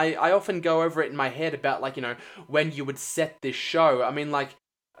time, I often go over it in my head about like, when you would set this show. I mean, like,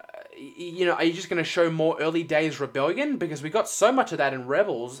 are you just going to show more early days Rebellion? Because we got so much of that in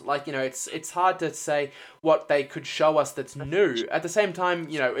Rebels. Like, it's hard to say what they could show us that's new. At the same time,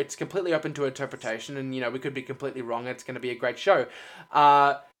 it's completely open to interpretation, and, we could be completely wrong. It's going to be a great show.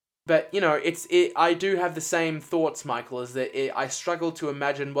 But, I do have the same thoughts, Michael, is that I struggle to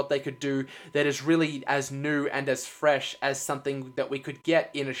imagine what they could do that is really as new and as fresh as something that we could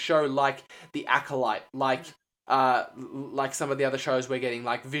get in a show like The Acolyte, like some of the other shows we're getting,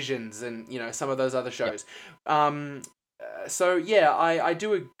 like Visions and, some of those other shows. So, yeah, I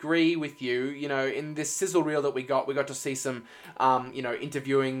do agree with you. In this sizzle reel that we got to see some,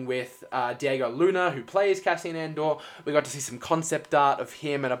 interviewing with Diego Luna, who plays Cassian Andor. We got to see some concept art of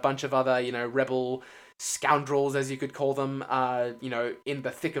him and a bunch of other, rebel scoundrels, as you could call them, in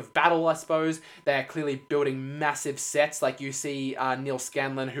the thick of battle, I suppose. They're clearly building massive sets. Like you see Neil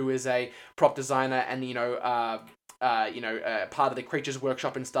Scanlon, who is a prop designer and, part of the Creatures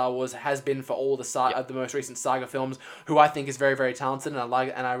Workshop in Star Wars, has been for all the most recent saga films, who I think is very, very talented, and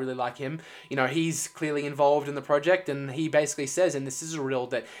I really like him. He's clearly involved in the project, and he basically says in the sizzle reel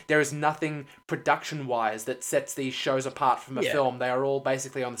that there is nothing production-wise that sets these shows apart from a film. They are all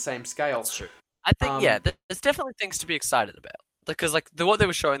basically on the same scale. That's true. I think, there's definitely things to be excited about. Because what they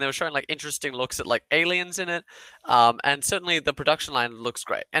were showing like interesting looks at like aliens in it, and certainly the production line looks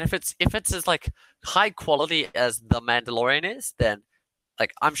great. And if it's as like high quality as The Mandalorian is, then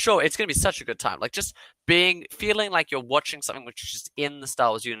like I'm sure it's gonna be such a good time. Like just feeling like you're watching something which is just in the Star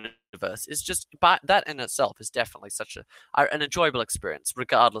Wars universe is just, but that in itself is definitely such an enjoyable experience,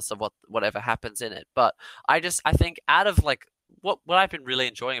 regardless of whatever happens in it. But I think out of like what I've been really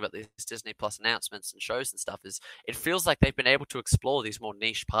enjoying about these Disney Plus announcements and shows and stuff is it feels like they've been able to explore these more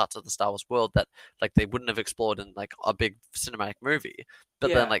niche parts of the Star Wars world that like they wouldn't have explored in like a big cinematic movie.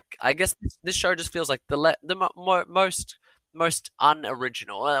 But then like I guess this show just feels like the most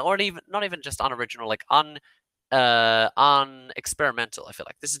unoriginal, or not even just unoriginal, like unexperimental. I feel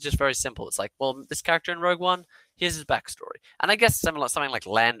like this is just very simple. It's like, well, this character in Rogue One, here's his backstory, and I guess something like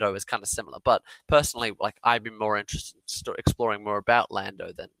Lando is kind of similar. But personally, like I'd be more interested in exploring more about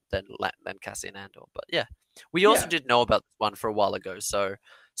Lando than Cassian Andor. But yeah, we also did know about this one for a while ago. So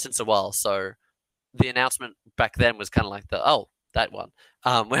the announcement back then was kind of like that one,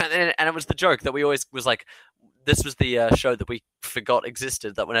 and it was the joke that we always was like. This was the show that we forgot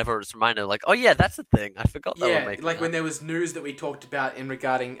existed, that whenever it's reminded, like, oh yeah, that's a thing. I forgot that one. Yeah, like when there was news that we talked about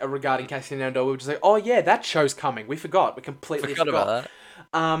regarding Cassian Andor, we were just like, oh yeah, that show's coming. We forgot. We completely forgot about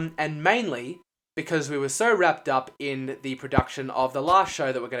that. And mainly because we were so wrapped up in the production of the last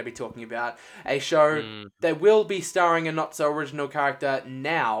show that we're going to be talking about, a show that will be starring a not so original character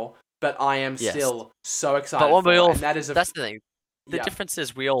now, but I am still so excited for. That's the thing. The difference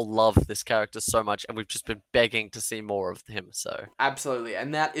is we all love this character so much, and we've just been begging to see more of him. So absolutely,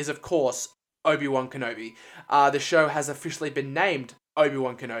 and that is, of course, Obi-Wan Kenobi. The show has officially been named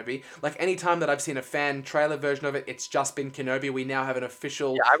Obi-Wan Kenobi. Like any time that I've seen a fan trailer version of it, it's just been Kenobi. We now have an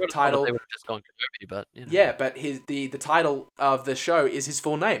official title. They would have just gone Kenobi, but yeah, but the title of the show is his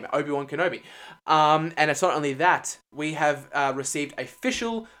full name, Obi-Wan Kenobi. And it's not only that, we have received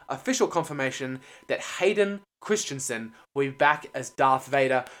official confirmation that Hayden Christensen will be back as Darth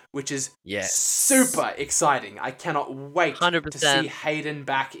Vader, which is super exciting. I cannot wait 100%. to see Hayden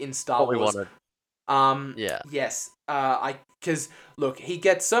back in Star Wars. We wanted. Yes. Because look, he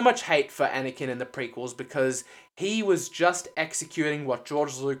gets so much hate for Anakin in the prequels because he was just executing what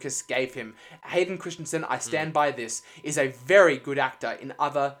George Lucas gave him. Hayden Christensen, I stand by this, is a very good actor in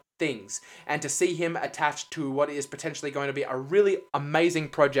other things, and to see him attached to what is potentially going to be a really amazing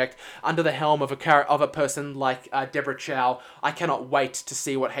project under the helm of a person like Deborah Chow, I cannot wait to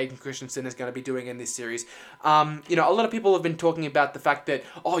see what Hayden Christensen is going to be doing in this series. A lot of people have been talking about the fact that,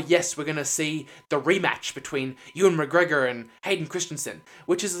 oh yes, we're going to see the rematch between Ewan McGregor and Hayden Christensen,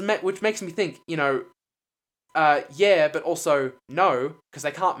 which makes me think, Yeah, but also no, because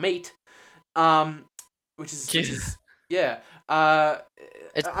they can't meet. Which is yeah. I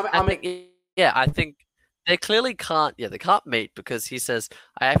think they clearly can't. Yeah, they can't meet because he says,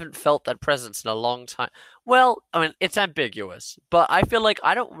 "I haven't felt that presence in a long time." Well, I mean, it's ambiguous, but I feel like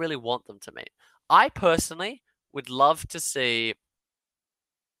I don't really want them to meet. I personally would love to see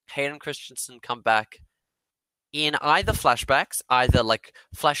Hayden Christensen come back in either flashbacks, either like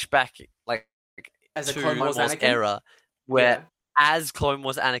flashback like as a to Clone Wars Anakin era, where as Clone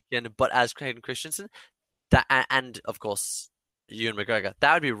Wars Anakin, but as Hayden Christensen. That and of course Ewan McGregor.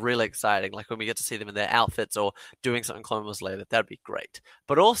 That would be really exciting. Like when we get to see them in their outfits or doing something Clone Wars later, that'd be great.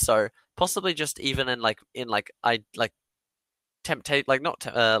 But also possibly just even in temptate like not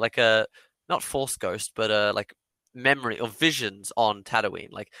like a not Force Ghost, but like memory or visions on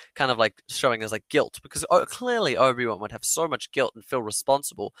Tatooine, like kind of like showing us like guilt because clearly Obi-Wan would have so much guilt and feel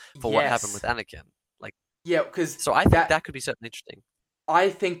responsible for what happened with Anakin. Like because so I think that could be something interesting. I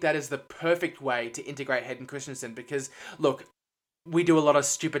think that is the perfect way to integrate Hayden Christensen because, look, we do a lot of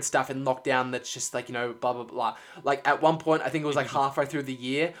stupid stuff in lockdown that's just like, blah, blah, blah. Like, at one point, I think it was like halfway through the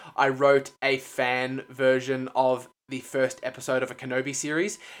year, I wrote a fan version of the first episode of a Kenobi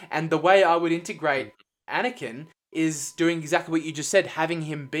series. And the way I would integrate Anakin is doing exactly what you just said, having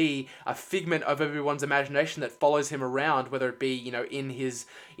him be a figment of everyone's imagination that follows him around, whether it be, in his,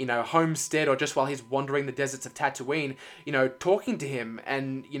 homestead or just while he's wandering the deserts of Tatooine, talking to him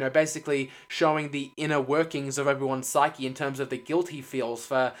and, basically showing the inner workings of everyone's psyche in terms of the guilt he feels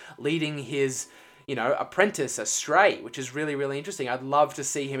for leading his apprentice astray, which is really, really interesting. I'd love to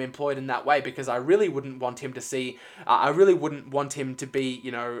see him employed in that way because I really wouldn't want him to see, I really wouldn't want him to be,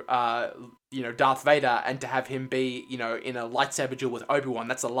 Darth Vader and to have him be, in a lightsaber duel with Obi-Wan.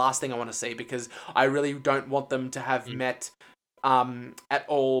 That's the last thing I want to see because I really don't want them to have met at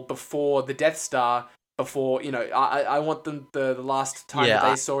all before the Death Star. Before, I want them the last time that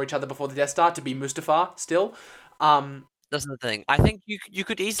they saw each other before the Death Star to be Mustafar still. That's the thing. I think you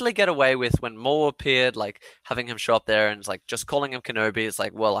could easily get away with when Maul appeared, like having him show up there and it's like just calling him Kenobi. It's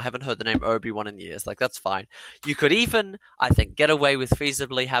like, well, I haven't heard the name Obi-Wan in years. Like that's fine. You could even, I think, get away with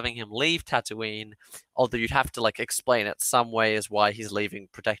feasibly having him leave Tatooine, although you'd have to like explain it some way as why he's leaving,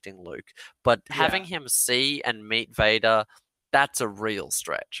 protecting Luke. But having him see and meet Vader, that's a real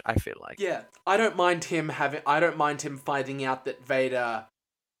stretch. I feel like. Yeah, I don't mind him finding out that Vader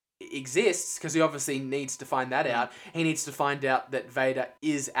exists because he obviously needs to find that out. He needs to find out that Vader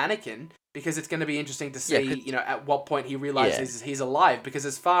is Anakin because it's going to be interesting to see, at what point he realizes he's alive. Because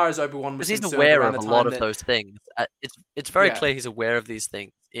as far as Obi-Wan was concerned, he's aware of a lot of those things. It's very clear he's aware of these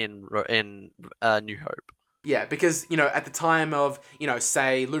things in New Hope. Yeah, because, at the time of,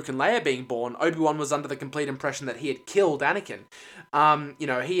 say, Luke and Leia being born, Obi-Wan was under the complete impression that he had killed Anakin.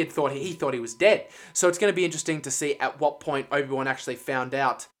 He thought he was dead. So it's going to be interesting to see at what point Obi-Wan actually found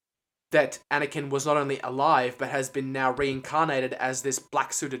out that Anakin was not only alive, but has been now reincarnated as this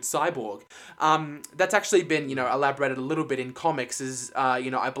black-suited cyborg. That's actually been, elaborated a little bit in comics,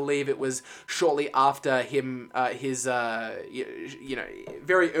 I believe it was shortly after him,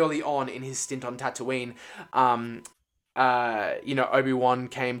 very early on in his stint on Tatooine, Obi-Wan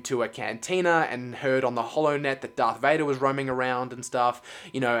came to a cantina and heard on the HoloNet that Darth Vader was roaming around and stuff,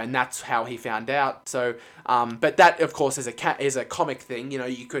 and that's how he found out. So, but that, of course, is a comic thing.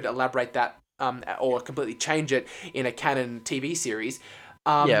 You could elaborate that or completely change it in a canon TV series.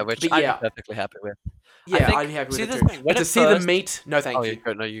 Which I'd be perfectly happy with. Yeah, I'd be happy with it too. But to see them meet, no thank you.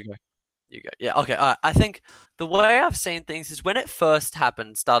 You go. You go. Yeah, okay. I think the way I've seen things is when it first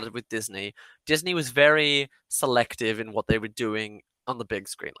started with Disney was very selective in what they were doing on the big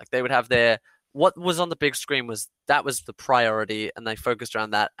screen. Like they would have what was on the big screen was the priority and they focused around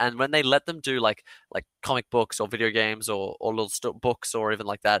that. And when they let them do like comic books or video games or little books or even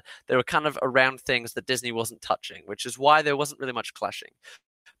like that, they were kind of around things that Disney wasn't touching, which is why there wasn't really much clashing.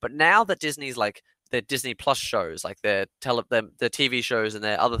 But now that Disney's like their Disney Plus shows, like their TV shows and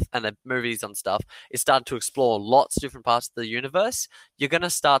their movies and stuff, is starting to explore lots of different parts of the universe. You're going to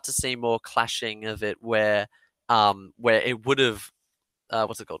start to see more clashing of it, where it would have,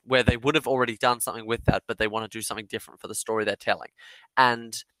 where they would have already done something with that, but they want to do something different for the story they're telling.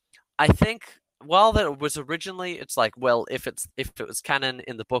 And I think while that was originally, it's like, well, if it was canon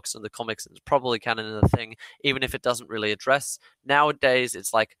in the books and the comics, it's probably canon in the thing, even if it doesn't really address. Nowadays,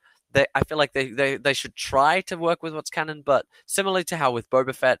 it's like, I feel like they should try to work with what's canon, but similarly to how with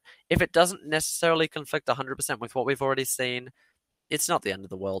Boba Fett, if it doesn't necessarily conflict 100% with what we've already seen, it's not the end of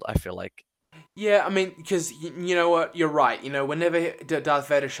the world, I feel like. Yeah, I mean, because you know what, you're right. Whenever Darth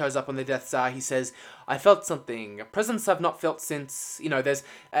Vader shows up on the Death Star, he says, "I felt something, a presence I've not felt since." There's,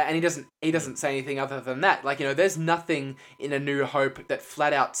 and he doesn't say anything other than that. Like, there's nothing in A New Hope that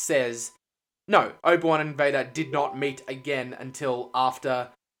flat out says, no, Obi-Wan and Vader did not meet again until after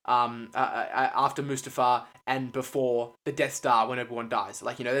Mustafar and before the Death Star when Obi-Wan dies.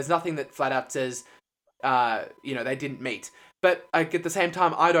 Like, there's nothing that flat out says they didn't meet. But at the same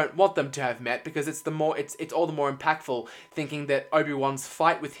time, I don't want them to have met because it's all the more impactful thinking that Obi-Wan's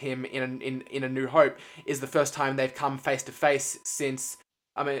fight with him in A New Hope is the first time they've come face to face since.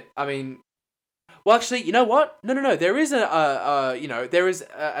 I mean. Well, actually, you know what? No. There is there is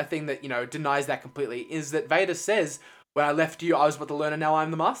a thing that denies that completely. Is that Vader says, "When I left you, I was but the learner. Now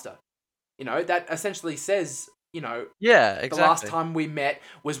I'm the master." That essentially says, yeah, exactly. The last time we met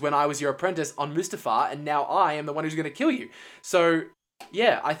was when I was your apprentice on Mustafar, and now I am the one who's going to kill you. So,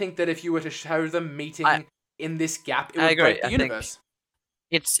 yeah, I think that if you were to show them meeting in this gap, it would break the universe.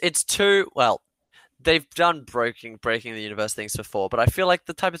 It's too well. They've done breaking the universe things before, but I feel like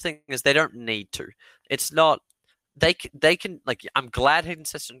the type of thing is they don't need to. It's not. They can like. I'm glad Hayden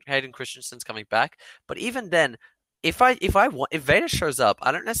Christensen's coming back, but even then, if Vader shows up,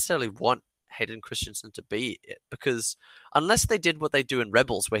 I don't necessarily want Hayden Christensen to be it, because unless they did what they do in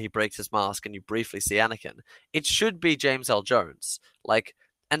Rebels where he breaks his mask and you briefly see Anakin, it should be James L. Jones.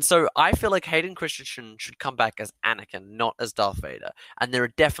 And so I feel like Hayden Christensen should come back as Anakin, not as Darth Vader. And there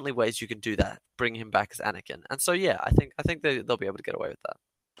are definitely ways you can do that, bring him back as Anakin. And so yeah, I think they'll be able to get away with that.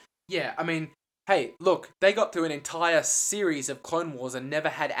 Yeah, I mean, hey, look, they got through an entire series of Clone Wars and never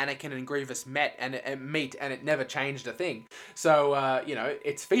had Anakin and Grievous meet, and it never changed a thing. So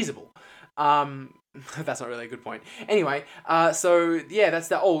it's feasible. That's not really a good point. Anyway, so yeah, that's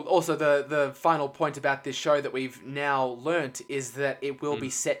that. Oh, also the final point about this show that we've now learnt is that it will be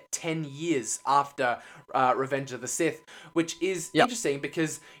set 10 years after Revenge of the Sith, which is interesting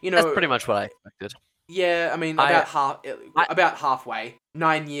because that's pretty much what I expected. Yeah, I mean about halfway,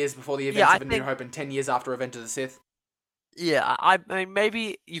 9 years before the events of A New Hope and 10 years after Revenge of the Sith. Yeah, I mean,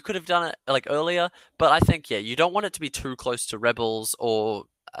 maybe you could have done it like earlier, but I think you don't want it to be too close to Rebels or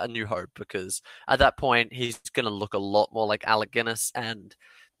A New Hope, because at that point he's going to look a lot more like Alec Guinness, and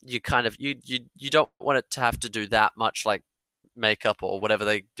you kind of you don't want it to have to do that much like makeup or whatever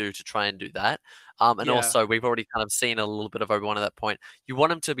they do to try and do that. Also we've already kind of seen a little bit of Obi-Wan at that point. You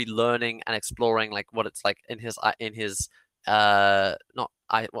want him to be learning and exploring like what it's like in his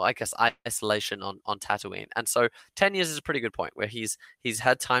isolation on Tatooine. And so 10 years is a pretty good point where he's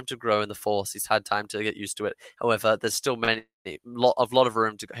had time to grow in the Force, he's had time to get used to it. However, there's still a lot of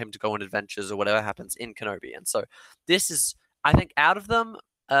room to him to go on adventures or whatever happens in Kenobi. And so this is, I think, out of them,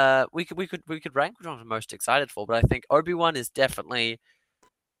 we could rank which one I'm most excited for, but I think Obi-Wan is definitely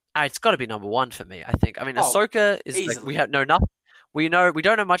it's got to be number one for me. I think. I mean, Ahsoka is like, we don't know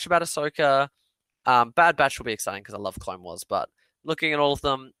much about Ahsoka. Bad Batch will be exciting because I love Clone Wars, but looking at all of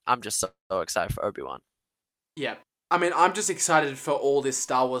them, I'm just so excited for Obi-Wan. Yeah. I mean, I'm just excited for all this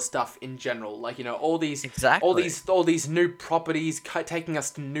Star Wars stuff in general. Like, all these new properties taking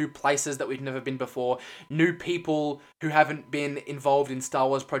us to new places that we've never been before. New people who haven't been involved in Star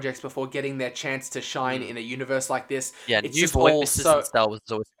Wars projects before getting their chance to shine in a universe like this. Yeah, it's just all so. Star Wars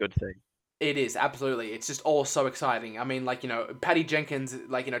is always a good thing. It is, absolutely. It's just all so exciting. I mean, Patty Jenkins,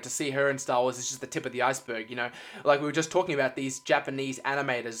 to see her in Star Wars is just the tip of the iceberg, Like, we were just talking about these Japanese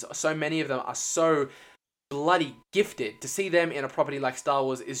animators. So many of them are so bloody gifted. To see them in a property like Star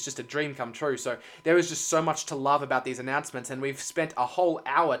Wars is just a dream come true. So there is just so much to love about these announcements, and we've spent a whole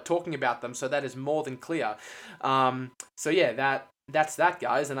hour talking about them, so that is more than clear. So yeah, that's that,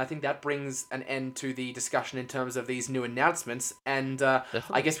 guys, and I think that brings an end to the discussion in terms of these new announcements, and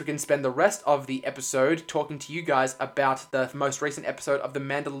I guess we can spend the rest of the episode talking to you guys about the most recent episode of The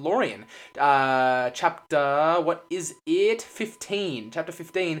Mandalorian, chapter, what is it? 15. Chapter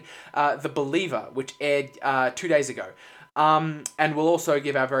 15, The Believer, which aired 2 days ago. And we'll also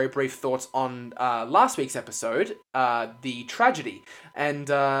give our very brief thoughts on last week's episode, The Tragedy. And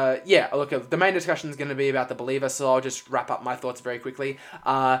look, the main discussion is going to be about The Believer, so I'll just wrap up my thoughts very quickly.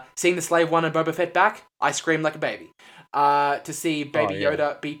 Seeing the Slave One and Boba Fett back, I screamed like a baby. To see Baby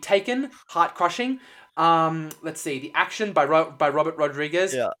Yoda be taken, heart-crushing. Let's see, the action by Robert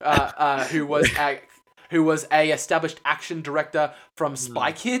Rodriguez, who was a established action director from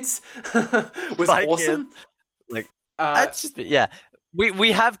Spy Kids, was awesome. That's just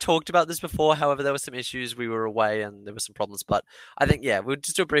we have talked about this before. However, there were some issues. We were away and there were some problems. But I think we'll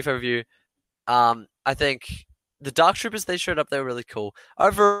just do a brief overview. I think the Dark Troopers, they showed up. They were really cool.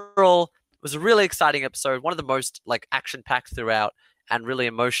 Overall, it was a really exciting episode. One of the most action packed throughout. and really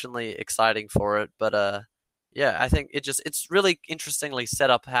emotionally exciting for it. But yeah, I think it's really interestingly set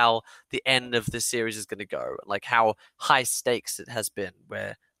up how the end of this series is going to go, like how high stakes it has been.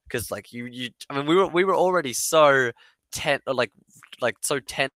 Where because like I mean, we were already so so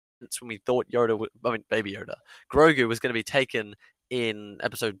tense when we thought Baby Yoda, Grogu was going to be taken in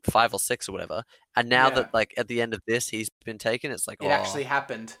episode 5 or 6 or whatever, and now that like at the end of this he's been taken, it's like it actually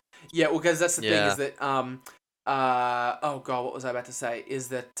happened. Yeah, well, because that's the thing is that oh god, what was I about to say? Is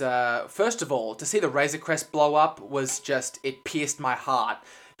that first of all, to see the Razor Crest blow up was just, it pierced my heart,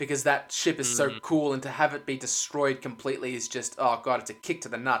 because that ship is so cool, and to have it be destroyed completely is just, oh god, it's a kick to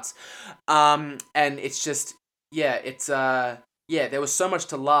the nuts. And it's just, yeah, there was so much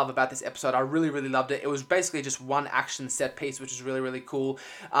to love about this episode. I really, really loved it. It was basically just one action set piece, which is really, really cool.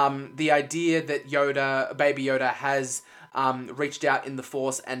 The idea that Baby Yoda has reached out in the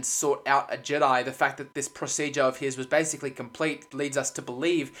Force and sought out a Jedi, the fact that this procedure of his was basically complete, leads us to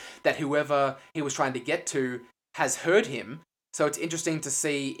believe that whoever he was trying to get to has heard him. So it's interesting to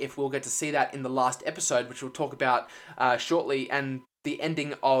see if we'll get to see that in the last episode, which we'll talk about shortly. And the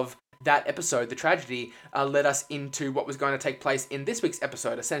ending of that episode, the tragedy, led us into what was going to take place in this week's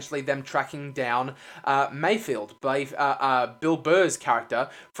episode, essentially them tracking down Mayfield, Bill Burr's character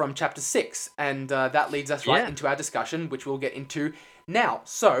from Chapter 6. And that leads us right into our discussion, which we'll get into now.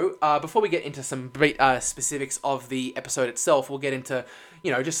 So, before we get into some specifics of the episode itself, we'll get into,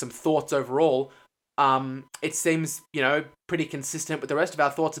 just some thoughts overall. It seems, pretty consistent with the rest of our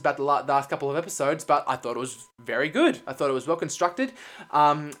thoughts about the last couple of episodes, but I thought it was very good. I thought it was well constructed.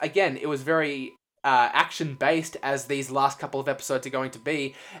 Again, it was very action-based, as these last couple of episodes are going to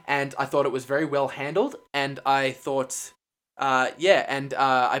be, and I thought it was very well handled, and I thought...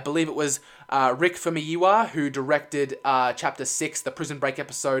 I believe it was Rick Famuyiwa who directed Chapter 6, the Prison Break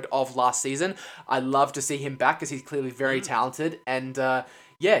episode of last season. I love to see him back, because he's clearly very talented, and...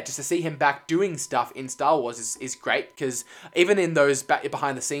 just to see him back doing stuff in Star Wars is great, because even in those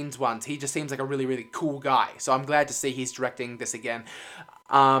behind-the-scenes ones, he just seems like a really, really cool guy. So I'm glad to see he's directing this again.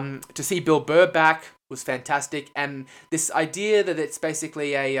 To see Bill Burr back was fantastic, and this idea that it's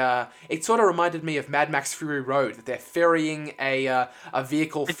basically it sort of reminded me of Mad Max Fury Road, that they're ferrying a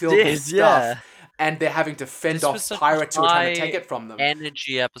vehicle filled with stuff, and they're having to fend off pirates who are trying to take it from them.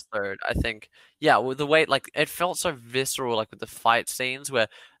 Energy episode, I think. Yeah, with the way, like, it felt so visceral, like, with the fight scenes where,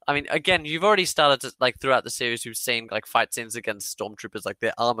 I mean, again, you've already started to, like, throughout the series, you've seen, like, fight scenes against stormtroopers, like,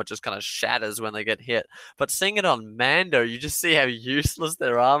 their armor just kind of shatters when they get hit. But seeing it on Mando, you just see how useless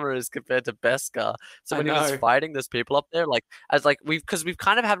their armor is compared to Beskar. So when he was fighting those people up there, like, because we've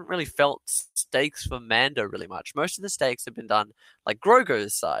kind of haven't really felt stakes for Mando really much. Most of the stakes have been done, like,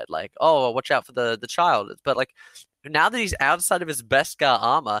 Grogu's side, like, oh, watch out for the child. But, like, now that he's outside of his Beskar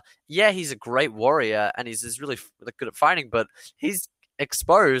armor, yeah, he's a great warrior and he's really good at fighting, but he's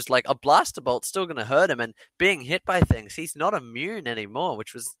exposed. Like, a blaster bolt's still going to hurt him, and being hit by things, he's not immune anymore,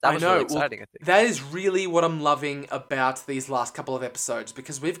 which was really exciting. Well, I think that is really what I'm loving about these last couple of episodes,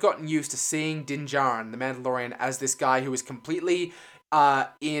 because we've gotten used to seeing Din Djarin, the Mandalorian, as this guy who is completely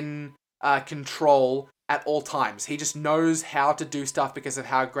in control at all times. He just knows how to do stuff because of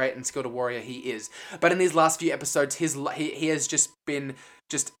how great and skilled a warrior he is. But in these last few episodes, he has just been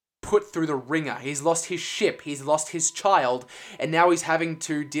put through the ringer. He's lost his ship, he's lost his child, and now he's having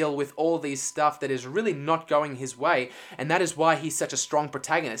to deal with all these stuff that is really not going his way. And that is why he's such a strong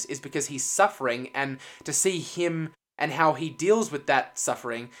protagonist, is because he's suffering, and to see him and how he deals with that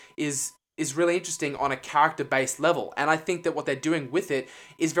suffering is really interesting on a character-based level. And I think that what they're doing with it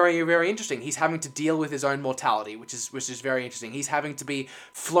is very, very interesting. He's having to deal with his own mortality, which is very interesting. He's having to be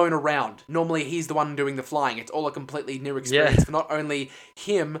flown around. Normally, he's the one doing the flying. It's all a completely new experience for not only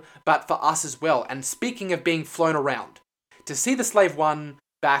him, but for us as well. And speaking of being flown around, to see the Slave One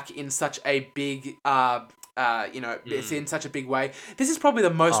back in such a big... it's in such a big way. This is probably the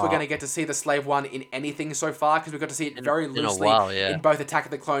most we're going to get to see the Slave One in anything so far, because we've got to see it very loosely in both Attack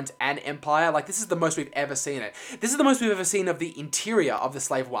of the Clones and Empire. Like, this is the most we've ever seen it. This is the most we've ever seen of the interior of the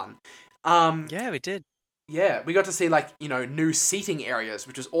Slave One. Yeah, we did. Yeah, we got to see, like, new seating areas,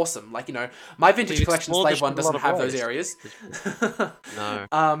 which was awesome. Like, my vintage collection Slave One doesn't have those areas. No.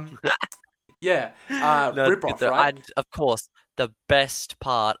 Rip-off, right? And, of course, the best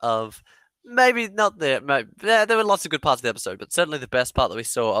part of... Maybe not there were lots of good parts of the episode, but certainly the best part that we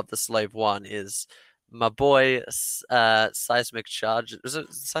saw of the Slave One is my boy Seismic Charge. Was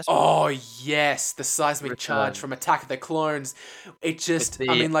it Seismic? Oh yes, the Seismic Charge from Attack of the Clones. It just,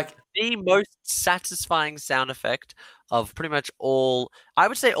 the most satisfying sound effect of pretty much all, I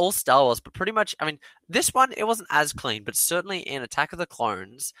would say all Star Wars, but pretty much, I mean, this one, it wasn't as clean, but certainly in Attack of the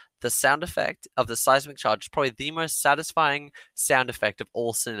Clones, the sound effect of the seismic charge is probably the most satisfying sound effect of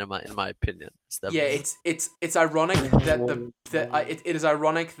all cinema, in my opinion. Yeah, it's ironic that it is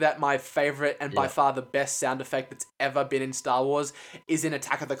ironic that my favorite and by far the best sound effect that's ever been in Star Wars is in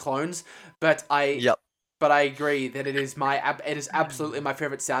Attack of the Clones, but But I agree that it is absolutely my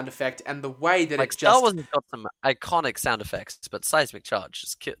favorite sound effect, and the way that it Star Wars has got some iconic sound effects, but seismic charge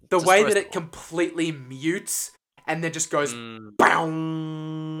is the way that it completely mutes and then just goes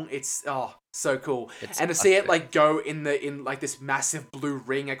boom. It's so cool. And to see it like go in like this massive blue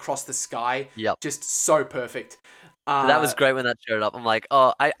ring across the sky, just so perfect. That was great when that showed up. I'm like,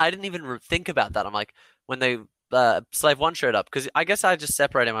 I didn't even think about that. I'm like, when they Slave 1 showed up, because I guess I just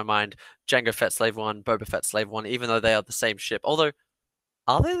separated in my mind Jango Fett Slave 1, Boba Fett Slave 1, even though they are the same ship. Although,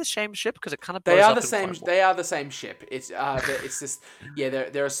 are they the same ship? Because it kind of they are the same. They are the same ship. It's just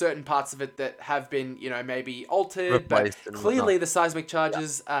there are certain parts of it that have been maybe altered, replaced, but clearly the seismic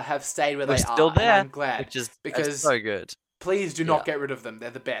charges have stayed where they still are. There, and I'm glad because so good. Please do not get rid of them.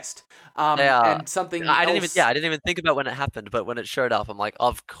 They're the best. They are. And something I didn't even think about when it happened, but when it showed up, I'm like,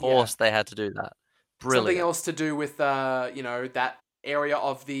 of course they had to do that. Brilliant. Something else to do with that area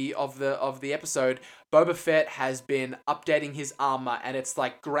of the episode. Boba Fett has been updating his armor, and it's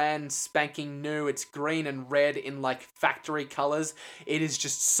like grand spanking new. It's green and red in like factory colors. It is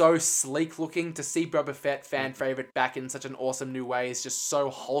just so sleek looking. To see Boba Fett, fan favorite, back in such an awesome new way is just so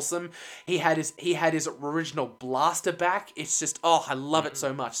wholesome. He had his original blaster back. It's just I love it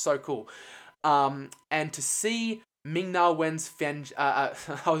so much. So cool. And to see Ming-Na Wen's I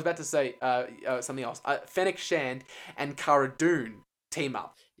was about to say something else. Fennec Shand and Cara Dune team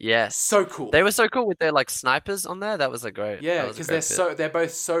up. Yes, so cool. They were so cool with their like snipers on there. That was a great. Yeah, because they're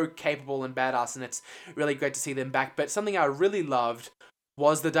both so capable and badass, and it's really great to see them back. But something I really loved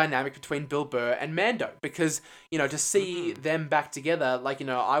was the dynamic between Bill Burr and Mando, because to see them back together,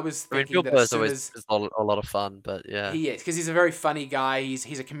 I was thinking Bill Burr's always a lot of fun, but he is, because he's a very funny guy.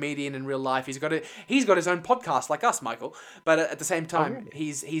 He's a comedian in real life. He's got his own podcast like us, Michael, but at the same time,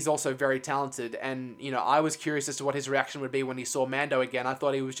 he's also very talented. And I was curious as to what his reaction would be when he saw Mando again. I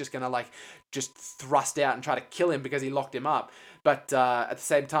thought he was just gonna just thrust out and try to kill him because he locked him up. But at the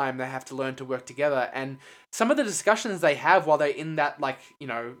same time, they have to learn to work together. And some of the discussions they have while they're in that,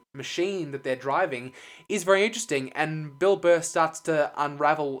 machine that they're driving is very interesting. And Bill Burr starts to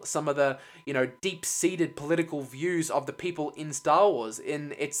unravel some of the, deep-seated political views of the people in Star Wars.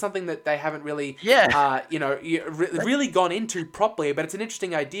 And it's something that they haven't really, really gone into properly. But it's an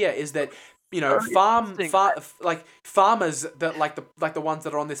interesting idea, is that farmers that like the ones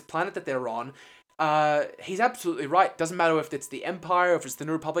that are on this planet that they're on. He's absolutely right. Doesn't matter if it's the Empire or if it's the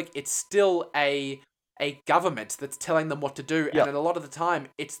New Republic. It's still a government that's telling them what to do, and a lot of the time,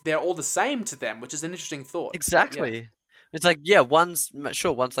 they're all the same to them, which is an interesting thought. Exactly. Yeah. It's like, one's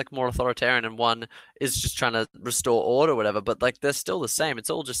like more authoritarian, and one is just trying to restore order or whatever. But like, they're still the same. It's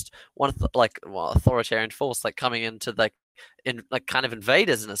all just one authoritarian force coming into kind of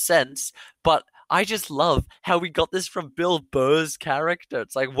invaders in a sense, but. I just love how we got this from Bill Burr's character.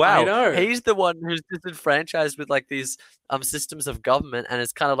 It's like, wow, he's the one who's disenfranchised with these systems of government, and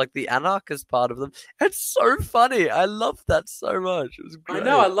it's kind of like the anarchist part of them. It's so funny. I love that so much. It was great. I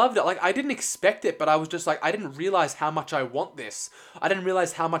know, I loved it. I didn't expect it, but I was just I didn't realize how much I want this. I didn't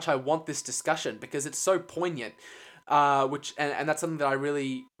realize how much I want this discussion, because it's so poignant. And that's something that I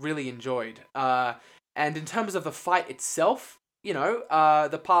really, really enjoyed. And in terms of the fight itself,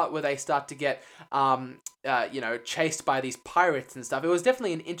 the part where they start to get, chased by these pirates and stuff. It was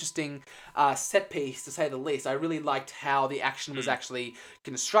definitely an interesting set piece, to say the least. I really liked how the action was actually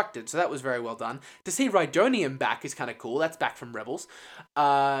constructed, so that was very well done. To see Rhydonium back is kind of cool. That's back from Rebels.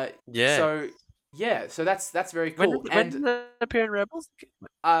 So that's very cool. When did it appear in Rebels?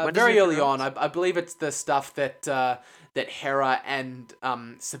 Very early on. I believe it's the stuff that Hera and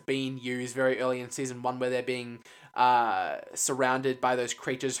Sabine use very early in season 1, where they're being surrounded by those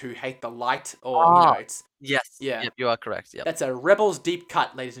creatures who hate the light, or Yep, you are correct. Yep. That's a Rebels deep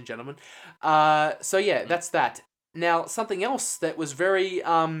cut, ladies and gentlemen. That's that. Now, something else that was very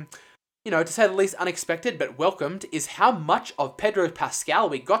to say the least unexpected but welcomed is how much of Pedro Pascal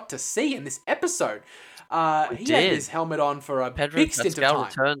we got to see in this episode. He had his helmet on for a big stint of time. Pedro Pascal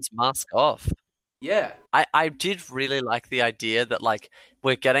returns, mask off. Yeah. I did really like the idea that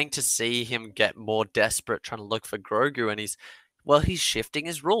we're getting to see him get more desperate trying to look for Grogu, and he's shifting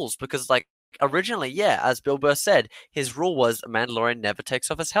his rules, because originally, yeah, as Bill Burr said, his rule was a Mandalorian never takes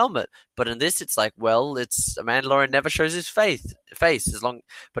off his helmet. But in this, it's like, well, it's a Mandalorian never shows his face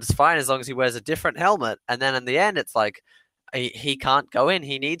but it's fine as long as he wears a different helmet. And then in the end, it's like, he can't go in.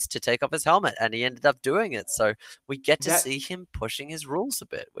 He needs to take off his helmet, and he ended up doing it. So we get to see him pushing his rules a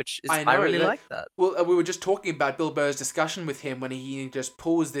bit, which is I really like that. Well, we were just talking about Bill Burr's discussion with him when he just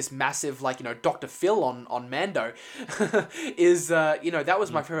pulls this massive, like, Dr. Phil on Mando. Is that was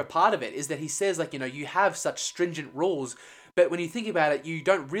my favorite part of it, is that he says, like, you have such stringent rules. But when you think about it, you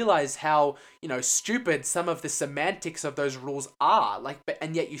don't realize how, stupid some of the semantics of those rules are.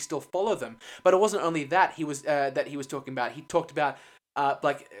 And yet you still follow them. But it wasn't only that he was talking about. He talked about,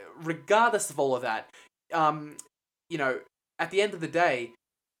 regardless of all of that, at the end of the day,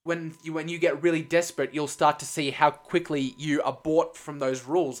 when you get really desperate, you'll start to see how quickly you abort from those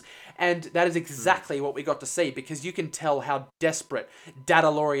rules. And that is exactly what we got to see, because you can tell how desperate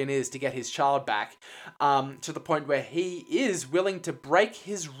Datalorian is to get his child back, to the point where he is willing to break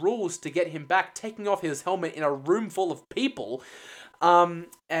his rules to get him back, taking off his helmet in a room full of people. And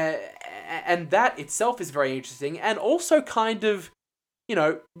that itself is very interesting, and also kind of,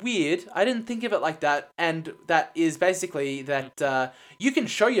 weird. I didn't think of it like that. And that is basically that you can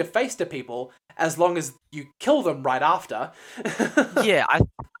show your face to people as long as you kill them right after. Yeah,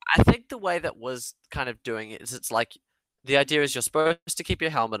 I think the way that was kind of doing it is, it's like, the idea is you're supposed to keep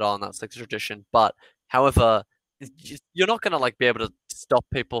your helmet on. That's like the tradition. But however, you're not going to like be able to stop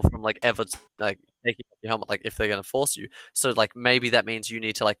people from like ever like taking off your helmet, like if they're going to force you. So like maybe that means you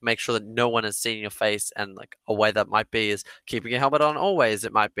need to like make sure that no one has seen your face, and like a way that might be is keeping your helmet on always.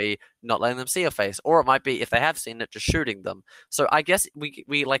 It might be not letting them see your face, or it might be, if they have seen it, just shooting them. So I guess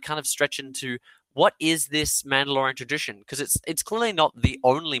we like kind of stretch into, what is this Mandalorian tradition? Because it's clearly not the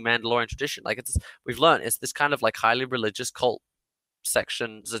only Mandalorian tradition. Like we've learned it's this kind of like highly religious cult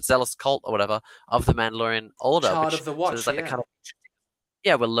section, the zealous cult or whatever of the Mandalorian order. Child of the Watch, so like a kind of,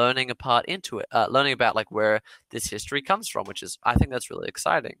 we're learning apart into it, learning about like where this history comes from, which is, I think that's really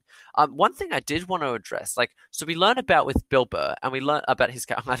exciting. One thing I did want to address, like, so we learn about with Bill Burr, and we learn about his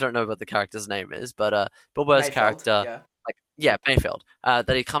character. I don't know what the character's name is, but Bill Burr's character, Mayfeld,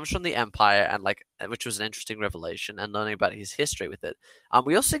 that he comes from the Empire, and like, which was an interesting revelation, and learning about his history with it.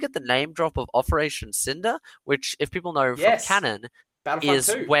 We also get the name drop of Operation Cinder, which, if people know from canon, is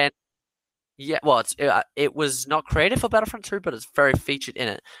 2. When it was not created for Battlefront 2, but it's very featured in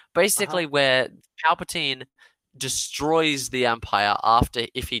it. Basically, where Palpatine destroys the Empire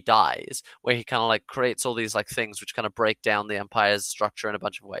if he dies, where he kind of like creates all these like things which kind of break down the Empire's structure in a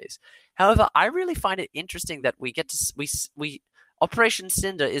bunch of ways. However, I really find it interesting that we get to we Operation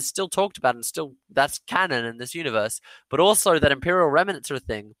Cinder is still talked about, and still that's canon in this universe, but also that Imperial remnants are a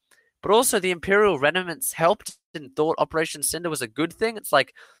thing. But also the Imperial remnants helped and thought Operation Cinder was a good thing. It's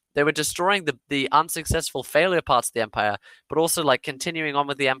like they were destroying the unsuccessful failure parts of the Empire, but also like continuing on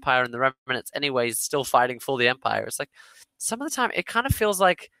with the Empire and the remnants anyways, still fighting for the Empire. It's like, some of the time it kind of feels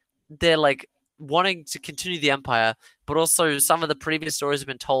like they're like wanting to continue the Empire, but also some of the previous stories have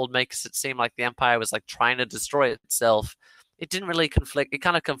been told makes it seem like the Empire was like trying to destroy itself. It didn't really conflict. It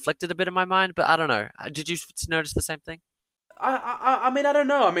kind of conflicted a bit in my mind, but I don't know. Did you notice the same thing? I mean, I don't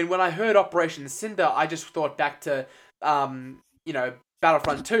know. I mean, when I heard Operation Cinder, I just thought back to,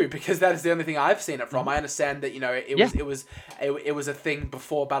 Battlefront 2, because that is the only thing I've seen it from. I understand that it was a thing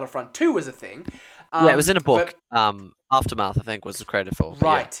before Battlefront 2 was a thing. It was in a book. Aftermath, I think, was created for.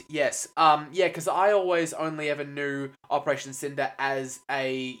 Right. Yes. Because I always only ever knew Operation Cinder as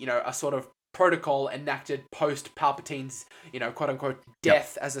a sort of protocol enacted post Palpatine's quote unquote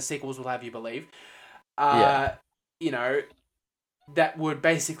death, as the sequels will have you believe. That would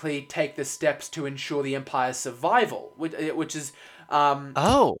basically take the steps to ensure the Empire's survival, which is okay.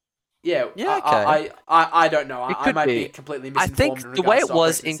 I don't know. I might be completely misinformed. I think the way it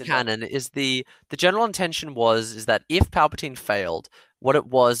was in canon is the general intention is that if Palpatine failed, what it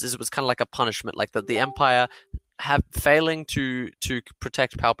was kind of like a punishment, like that the Empire failing to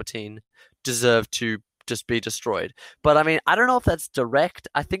protect Palpatine deserved to just be destroyed. But I mean, I don't know if that's direct.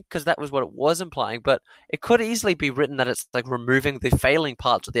 I think because that was what it was implying, but it could easily be written that it's like removing the failing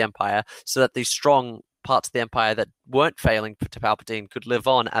parts of the Empire so that the strong parts of the Empire that weren't failing to Palpatine could live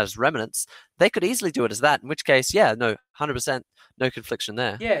on as remnants. They could easily do it as that, in which case, 100% no confliction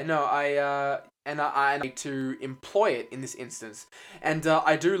there. Yeah, no, I need to employ it in this instance. And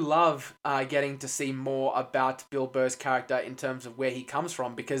I do love getting to see more about Bill Burr's character in terms of where he comes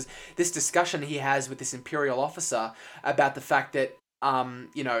from, because this discussion he has with this Imperial officer about the fact that,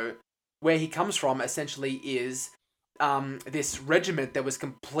 where he comes from essentially is this regiment that was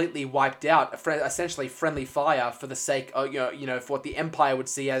completely wiped out, essentially friendly fire for the sake of for what the Empire would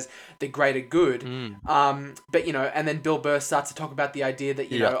see as the greater good. But and then Bill Burr starts to talk about the idea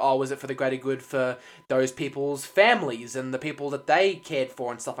that was it for the greater good for those people's families and the people that they cared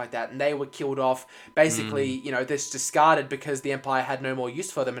for and stuff like that, and they were killed off basically. This discarded because the Empire had no more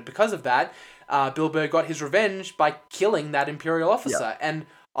use for them, and because of that, Bill Burr got his revenge by killing that Imperial officer and.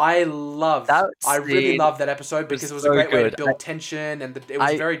 I really loved that episode because it was a great way to build tension, and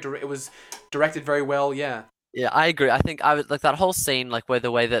it was directed very well. Yeah. Yeah, I agree. I think I was like that whole scene, like where the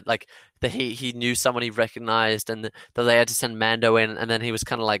way that like he knew someone he recognized, and that they had to send Mando in, and then he was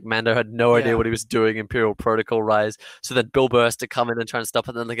kind of like Mando had no idea what he was doing. Imperial Protocol rise, so that Bill Burr has to come in and try and stop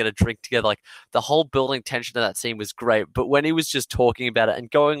it, and then they get a drink together. Like the whole building tension of that scene was great, but when he was just talking about it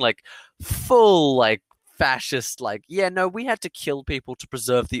and going like full like fascist, like, we had to kill people to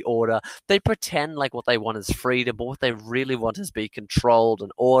preserve the order. They pretend like what they want is freedom, but what they really want is be controlled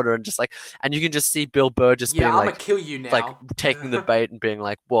and order, and just like, and you can just see Bill Burr just being I'm like, gonna kill you now, like taking the bait and being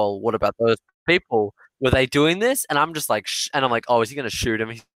like, well, what about those people? Were they doing this? And I'm just like, and I'm like, oh, is he gonna shoot him?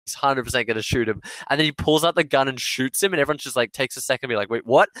 He's 100% going to shoot him. And then he pulls out the gun and shoots him, and everyone's just like takes a second to be like, wait,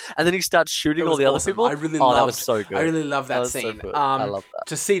 what? And then he starts shooting all the other people. I really loved, that was so good. I really love that scene. So I love that.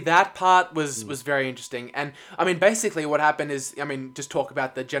 To see that part was very interesting. And I mean, basically what happened is, just talk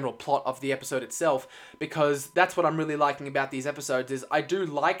about the general plot of the episode itself, because that's what I'm really liking about these episodes is I do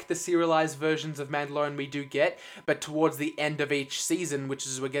like the serialized versions of Mandalorian we do get, but towards the end of each season, which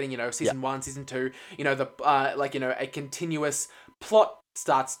is we're getting, season 1, season 2, a continuous plot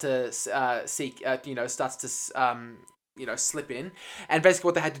starts to slip in. And basically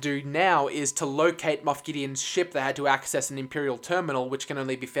what they had to do now is to locate Moff Gideon's ship. They had to access an Imperial terminal, which can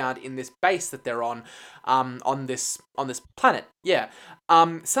only be found in this base that they're on this planet. Yeah.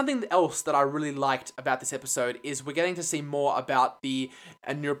 Something else that I really liked about this episode is we're getting to see more about the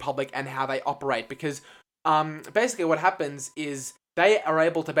New Republic and how they operate, because basically what happens is they are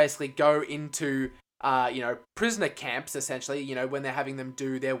able to basically go into prisoner camps, essentially, when they're having them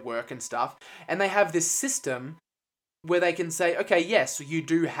do their work and stuff. And they have this system where they can say, okay, yes, you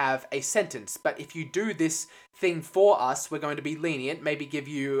do have a sentence, but if you do this thing for us, we're going to be lenient, maybe give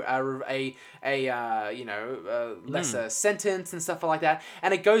you a lesser sentence and stuff like that.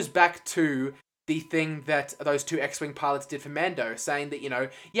 And it goes back to the thing that those 2 X-Wing pilots did for Mando, saying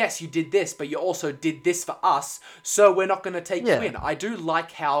that, yes, you did this, but you also did this for us, so we're not going to take you in. I do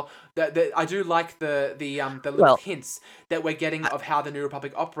like how I do like the little hints that we're getting of how the New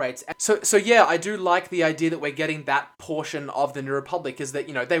Republic operates. So yeah, I do like the idea that we're getting that portion of the New Republic, is that,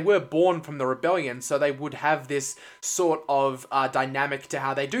 they were born from the rebellion, so they would have this sort of dynamic to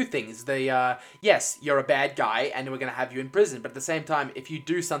how they do things. Yes, you're a bad guy and we're going to have you in prison, but at the same time, if you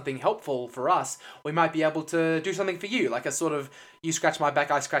do something helpful for us, we might be able to do something for you, like a sort of you scratch my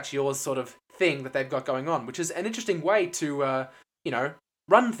back, I scratch yours sort of thing that they've got going on, which is an interesting way to,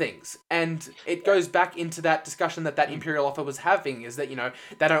 run things. And it goes back into that discussion that Imperial offer was having, is that,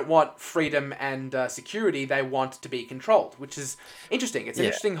 they don't want freedom and security, they want to be controlled, which is interesting. It's an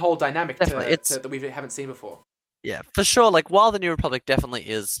interesting whole dynamic that we haven't seen before. Yeah, for sure. Like, while the New Republic definitely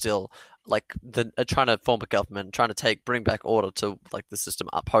is still like trying to form a government, trying to bring back order to like the system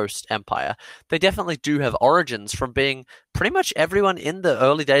post Empire, they definitely do have origins from being pretty much everyone in the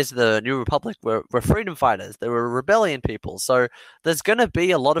early days of the New Republic were freedom fighters. They were rebellion people. So there's going to be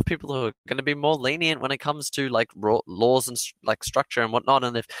a lot of people who are going to be more lenient when it comes to like laws and like structure and whatnot.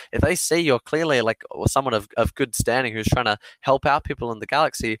 And if they see you're clearly like someone of good standing who's trying to help out people in the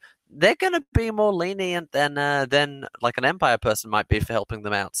galaxy, they're going to be more lenient than like an Empire person might be for helping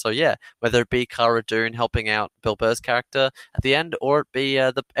them out. So yeah, whether it be Cara Dune helping out Bill Burr's character at the end, or it be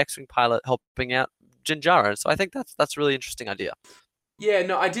the X-Wing pilot helping out Din Djarin. So I think that's a really interesting idea. Yeah,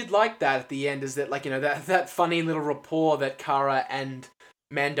 no, I did like that at the end, is that, like, that funny little rapport that Cara and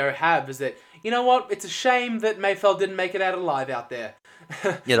Mando have, is that, you know what, it's a shame that Mayfeld didn't make it out alive out there.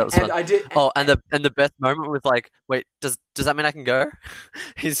 Yeah, that was fun. And the best moment was like, wait, does that mean I can go?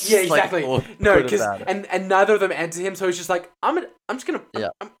 He's exactly. No, because and neither of them answer him, so he's just like, I'm gonna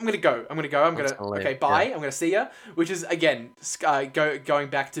go. Okay, bye. Yeah. I'm gonna see ya. Which is again going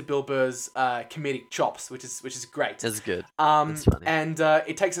back to Bill Burr's comedic chops, which is great. It's good. It's funny. And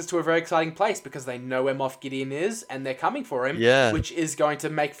it takes us to a very exciting place, because they know where Moff Gideon is and they're coming for him. Yeah. Which is going to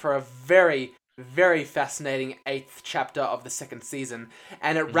make for a very, very fascinating 8th chapter of the 2nd season,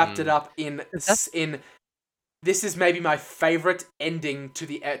 and it wrapped it up in this is maybe my favorite ending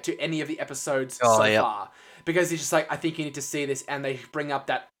to any of the episodes far, because it's just like, I think you need to see this, and they bring up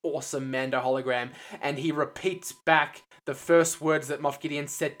that awesome Mando hologram, and he repeats back the first words that Moff Gideon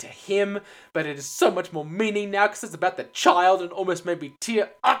said to him, but it is so much more meaning now because it's about the child and almost made me tear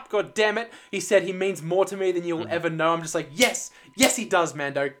up, god damn it. He said he means more to me than you'll ever know. I'm just like, yes he does,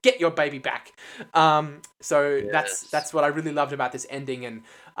 Mando, get your baby back. So that's what I really loved about this ending, and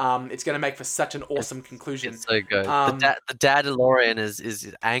it's going to make for such an awesome conclusion. It's so good. The Dadalorian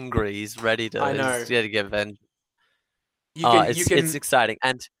is angry. He's ready to. I know. He's ready to get revenge. It's exciting.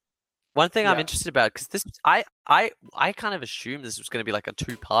 And one thing I'm interested about, because this, I kind of assumed this was going to be like a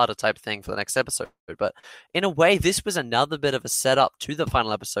 2-parter type thing for the next episode, but in a way, this was another bit of a setup to the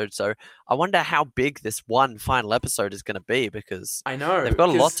final episode. So I wonder how big this one final episode is going to be, because I know they've got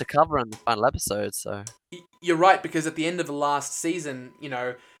a lot to cover in the final episode. So you're right, because at the end of the last season,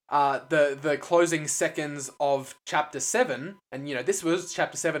 the closing seconds of Chapter 7, and this was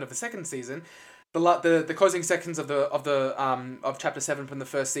Chapter 7 of the second season. The closing seconds of Chapter 7 from the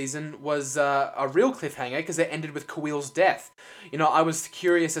first season was a real cliffhanger, because it ended with Kuil's death. I was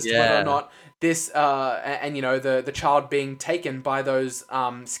curious as to whether or not this the child being taken by those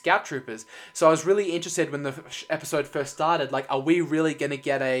scout troopers. So I was really interested when the episode first started. Like, are we really going to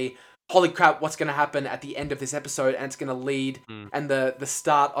get a holy crap, what's going to happen at the end of this episode? And it's going to lead, and the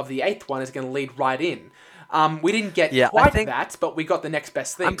start of the 8th one is going to lead right in. We didn't get quite that, but we got the next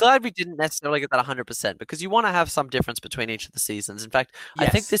best thing. I'm glad we didn't necessarily get that 100%, because you want to have some difference between each of the seasons. In fact, I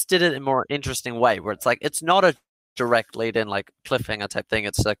think this did it in a more interesting way, where it's like, it's not a direct lead in, like cliffhanger type thing.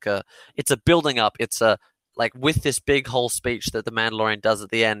 It's like it's a building up. It's a, like, with this big whole speech that the Mandalorian does at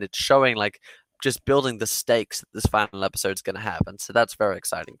the end, it's showing like just building the stakes that this final episode is going to have, and so that's very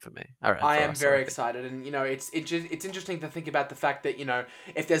exciting for me. I am very excited, and it's interesting to think about the fact that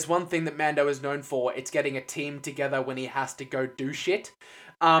if there's one thing that Mando is known for, it's getting a team together when he has to go do shit.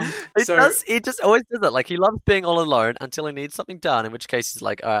 He just always does it. Like, he loves being all alone until he needs something done, in which case he's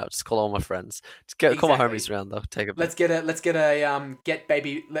like, all right, I'll just call all my friends. Call my homies around though. Take a let's get a get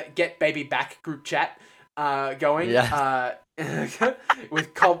baby back group chat going. Yeah.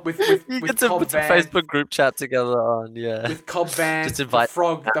 with Cobb with Cobb Van, a Facebook group chat together on with Cobb Van, just invite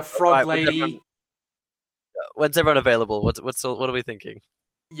the frog lady. When's everyone available? What are we thinking?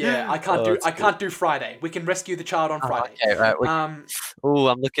 Yeah, I can't do Friday. We can rescue the child on Friday. Okay, right. I'm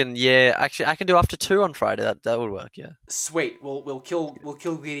looking. Yeah, actually, I can do after 2 on Friday. That would work. Yeah. Sweet. We'll kill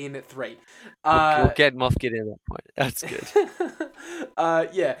Gideon at 3. We'll get Moff Gideon at that point. That's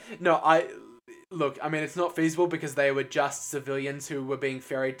good. Yeah. No, Look, I mean, it's not feasible because they were just civilians who were being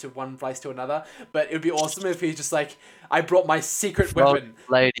ferried to one place to another. But it would be awesome if he's just like, I brought my secret weapon.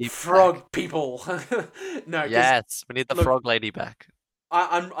 Frog back. People. No. Yes, we need the frog lady back.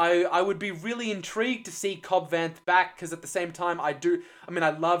 I would be really intrigued to see Cobb Vanth back, because at the same time, I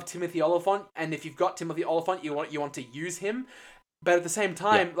love Timothy Olyphant, and if you've got Timothy Olyphant, you want to use him. But at the same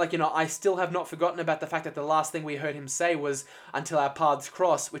time, I still have not forgotten about the fact that the last thing we heard him say was "until our paths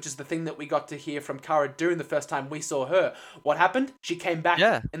cross," which is the thing that we got to hear from Cara Dune the first time we saw her. What happened? She came back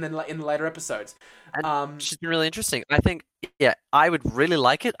in the later episodes. And she's been really interesting. I think, I would really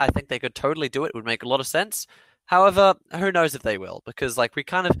like it. I think they could totally do it. It would make a lot of sense. However, who knows if they will? Because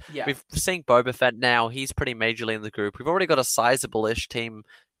we've seen Boba Fett now. He's pretty majorly in the group. We've already got a sizable-ish team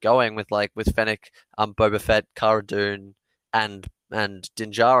going with Fennec, Boba Fett, Cara Dune, and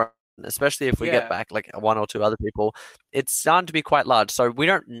Din Djarin, especially if we get back like 1 or 2 other people. It's starting to be quite large, so we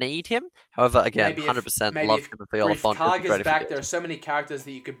don't need him. However, again, 100% love him for Oliphant. Karga's back, there are so many characters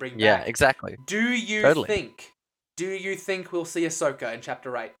that you could bring back. Yeah, exactly. Do you think we'll see Ahsoka in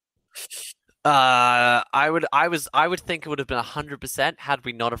Chapter 8? I would think it would have been 100% had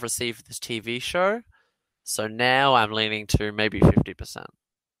we not have received this TV show. So now I'm leaning to maybe 50%.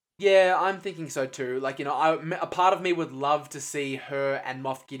 Yeah, I'm thinking so too. Like, a part of me would love to see her and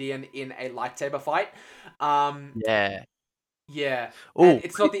Moff Gideon in a lightsaber fight. Yeah. Yeah. Oh,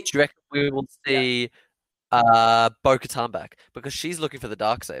 it's not the. Do you reckon we will see Bo-Katan back, because she's looking for the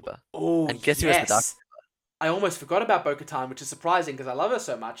Darksaber? Oh, and guess who has the Darksaber? I almost forgot about Bo-Katan, which is surprising because I love her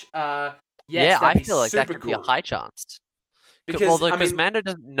so much. Yes, I feel like that could be a high chance. Because Mando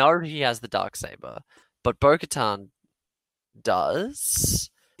doesn't know he has the Darksaber, but Bo-Katan does.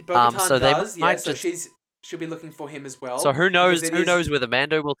 Bo-Katan does, so she'll be looking for him as well. So who knows whether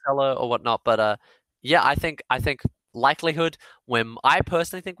Mando will tell her or whatnot, but I think likelihood, when I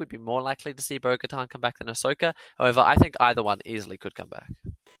personally think we'd be more likely to see Bo-Katan come back than Ahsoka. However, I think either one easily could come back.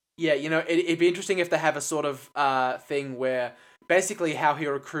 Yeah, it'd be interesting if they have a sort of thing where basically how he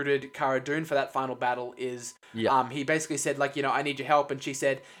recruited Cara Dune for that final battle is he basically said, like, I need your help, and she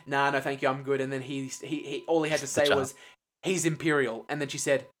said, nah, no thank you, I'm good. And then he all he had to say was, he's Imperial. And then she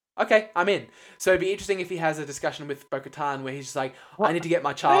said, Okay, I'm in. So it'd be interesting if he has a discussion with Bo-Katan where he's just like, I need to get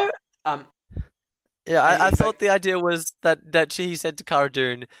my child. Yeah, I thought the idea was that he said to Cara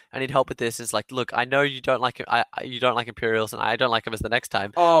Dune, "I need help with this." Is like, look, I know you don't like him. You don't like Imperials, and I don't like him as the next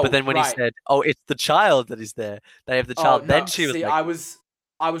time. Oh, but then when he said, "Oh, it's the child that is there," they have the child. Then she was like, I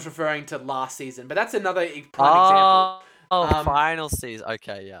was referring to last season, but that's another prime example. Final season.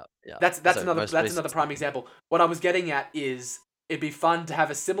 Okay, yeah. That's another prime example. What I was getting at is it'd be fun to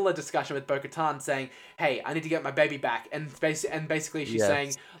have a similar discussion with Bo-Katan saying, "Hey, I need to get my baby back," and basically she's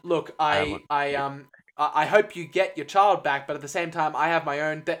saying, "Look, I hope you get your child back, but at the same time, I have my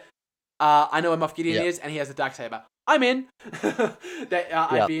own. I know where Moff Gideon is, and he has a Darksaber. I'm in."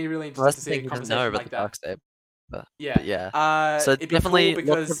 I'd be really interested to see a conversation like that. But yeah. So definitely cool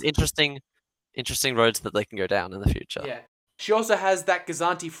because lots of interesting roads that they can go down in the future. Yeah. She also has that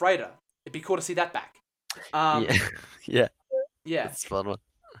Gazanti freighter. It'd be cool to see that back. Yeah. Yeah. It's a fun one.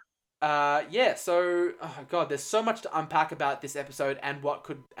 So God, there's so much to unpack about this episode and what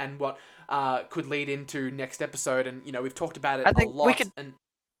could lead into next episode, and we've talked about it a lot.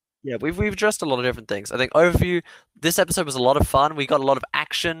 Yeah, we've addressed a lot of different things. I think overview, this episode was a lot of fun. We got a lot of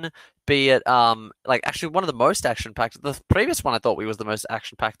action, be it actually one of the most action packed. The previous one I thought was the most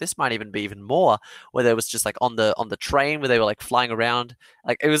action packed. This might even be even more, where there was just like on the train where they were like flying around.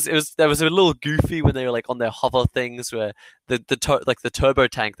 Like it was there was a little goofy when they were like on their hover things where the turbo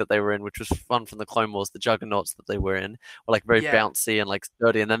tank that they were in, which was fun from the Clone Wars, the juggernauts that they were in, were like very bouncy and like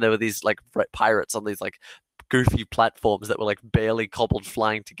sturdy, and then there were these like pirates on these like goofy platforms that were like barely cobbled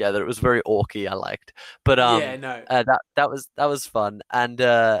flying together. It was very orky. I liked, but that was fun, and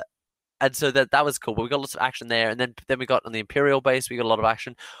so that was cool. But we got lots of action there, and then we got on the Imperial base. We got a lot of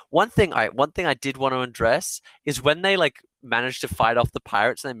action. One thing I did want to address is when they like manage to fight off the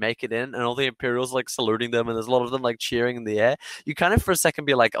pirates and they make it in, and all the Imperials like saluting them, and there's a lot of them like cheering in the air. You kind of for a second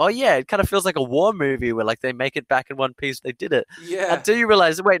be like, oh yeah, it kind of feels like a war movie where like they make it back in one piece. They did it. Yeah. Until you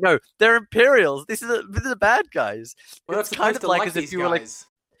realize, wait, no, they're Imperials. These are the bad guys. Well, it's kind of like as if you were like.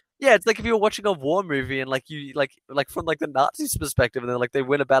 Yeah, it's like if you were watching a war movie and like you like from like the Nazis' perspective, and then like they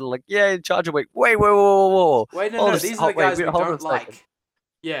win a battle, like in charge of wait, whoa. Wait, no, these are the guys we don't like.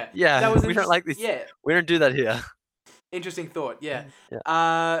 Yeah, we don't like this. Yeah, we don't do that here. Interesting thought. Yeah.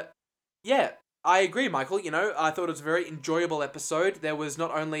 I agree, Michael. I thought it was a very enjoyable episode. There was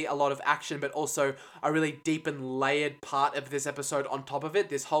not only a lot of action, but also a really deep and layered part of this episode on top of it.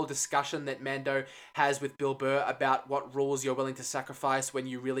 This whole discussion that Mando has with Bill Burr about what rules you're willing to sacrifice when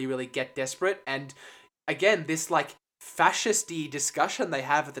you really, really get desperate. And again, this like fascist-y discussion they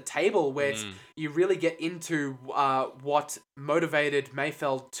have at the table where you really get into what motivated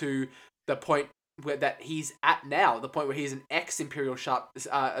Mayfeld to the point that he's at now, the point where he's an ex-Imperial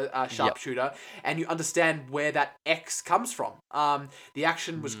sharpshooter, and you understand where that X comes from. The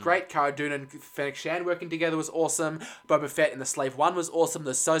action was great. Cara Dune and Fennec Shand working together was awesome. Boba Fett in the Slave One was awesome.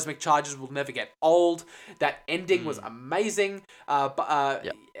 The seismic charges will never get old. That ending was amazing.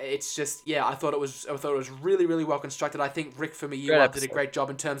 It's just I thought it was really, really well constructed. I think Rick Famuyiwa did a great job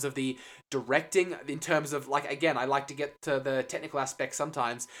in terms of the directing, in terms of like, again, I like to get to the technical aspects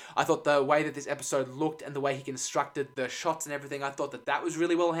sometimes. I thought the way that this episode looked and the way he constructed the shots and everything, I thought that was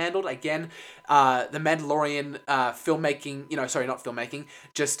really well handled. Again, the Mandalorian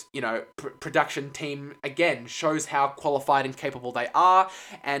production team again shows how qualified and capable they are,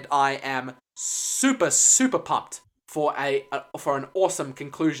 and I am super, super pumped for an awesome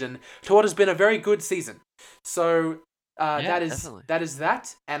conclusion to what has been a very good season. So that is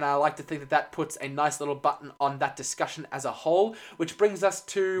that, and I like to think that puts a nice little button on that discussion as a whole, which brings us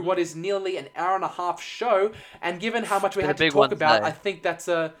to what is nearly an hour and a half show, and given how much we had to talk about, I think that's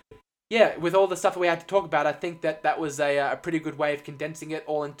with all the stuff that we had to talk about, I think that was a pretty good way of condensing it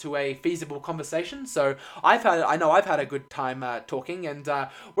all into a feasible conversation. So I've had a good time talking, and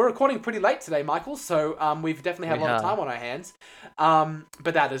we're recording pretty late today, Michael. So we've definitely had a lot of time on our hands.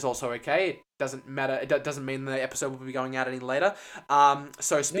 But that is also okay. It doesn't matter. It doesn't mean the episode will be going out any later.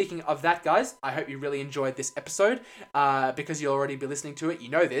 So speaking of that, guys, I hope you really enjoyed this episode. Because you'll already be listening to it, you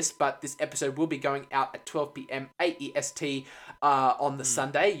know this, but this episode will be going out at 12 p.m. AEST on the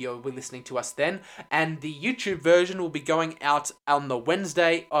Sunday. You'll be listening to us then, and the YouTube version will be going out on the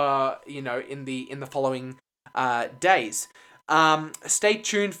Wednesday. In the following days. Stay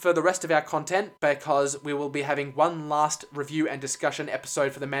tuned for the rest of our content, because we will be having one last review and discussion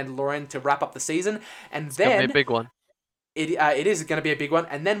episode for The Mandalorian to wrap up the season, and then it's gonna be a big one. It is going to be a big one,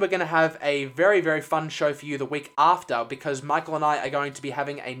 and then we're going to have a very, very fun show for you the week after, because Michael and I are going to be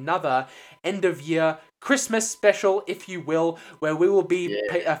having another end-of-year Christmas special, if you will, where we will be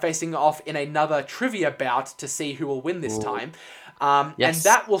facing off in another trivia bout to see who will win this time. And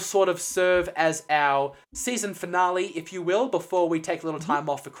that will sort of serve as our season finale, if you will, before we take a little time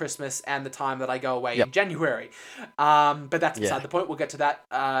off for Christmas and the time that I go away in January. But that's beside the point. We'll get to that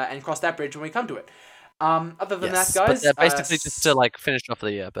and cross that bridge when we come to it. Other than that, guys, basically just to like finish off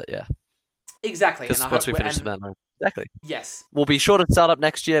the year. But yeah, exactly. Because once we finish the Batman, exactly. Yes, we'll be sure to start up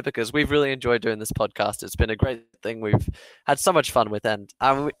next year because we've really enjoyed doing this podcast. It's been a great thing. We've had so much fun with, and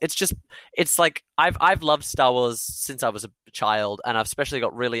it's like I've loved Star Wars since I was a child, and I've especially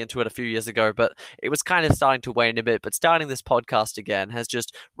got really into it a few years ago. But it was kind of starting to wane a bit. But starting this podcast again has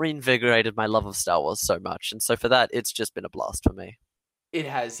just reinvigorated my love of Star Wars so much, and so for that, it's just been a blast for me. It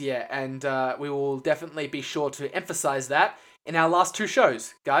has, yeah, and we will definitely be sure to emphasize that in our last two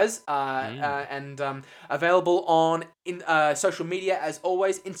shows, guys, and available on social media as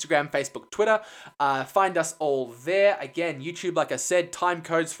always, Instagram, Facebook, Twitter. Find us all there. Again, YouTube, like I said, time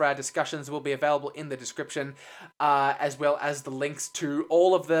codes for our discussions will be available in the description, as well as the links to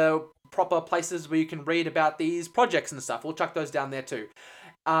all of the proper places where you can read about these projects and stuff. We'll chuck those down there too.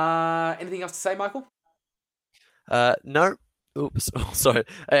 Anything else to say, Michael? No. Oops, sorry.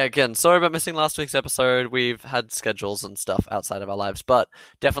 Again, sorry about missing last week's episode. We've had schedules and stuff outside of our lives, but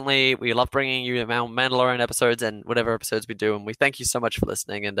definitely we love bringing you our Mandalorian episodes and whatever episodes we do, and we thank you so much for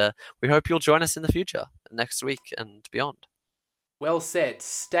listening, and we hope you'll join us in the future, next week and beyond. Well said.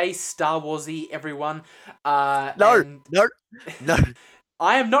 Stay Star Warsy, everyone. No.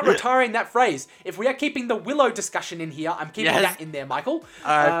 I am not retiring that phrase. If we are keeping the Willow discussion in here, I'm keeping that in there, Michael.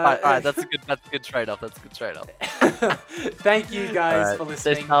 All right. That's a good trade-off. Thank you guys for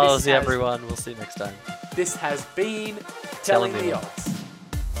listening. Stay Star Warsy, everyone. We'll see you next time. This has been Telling the Odds.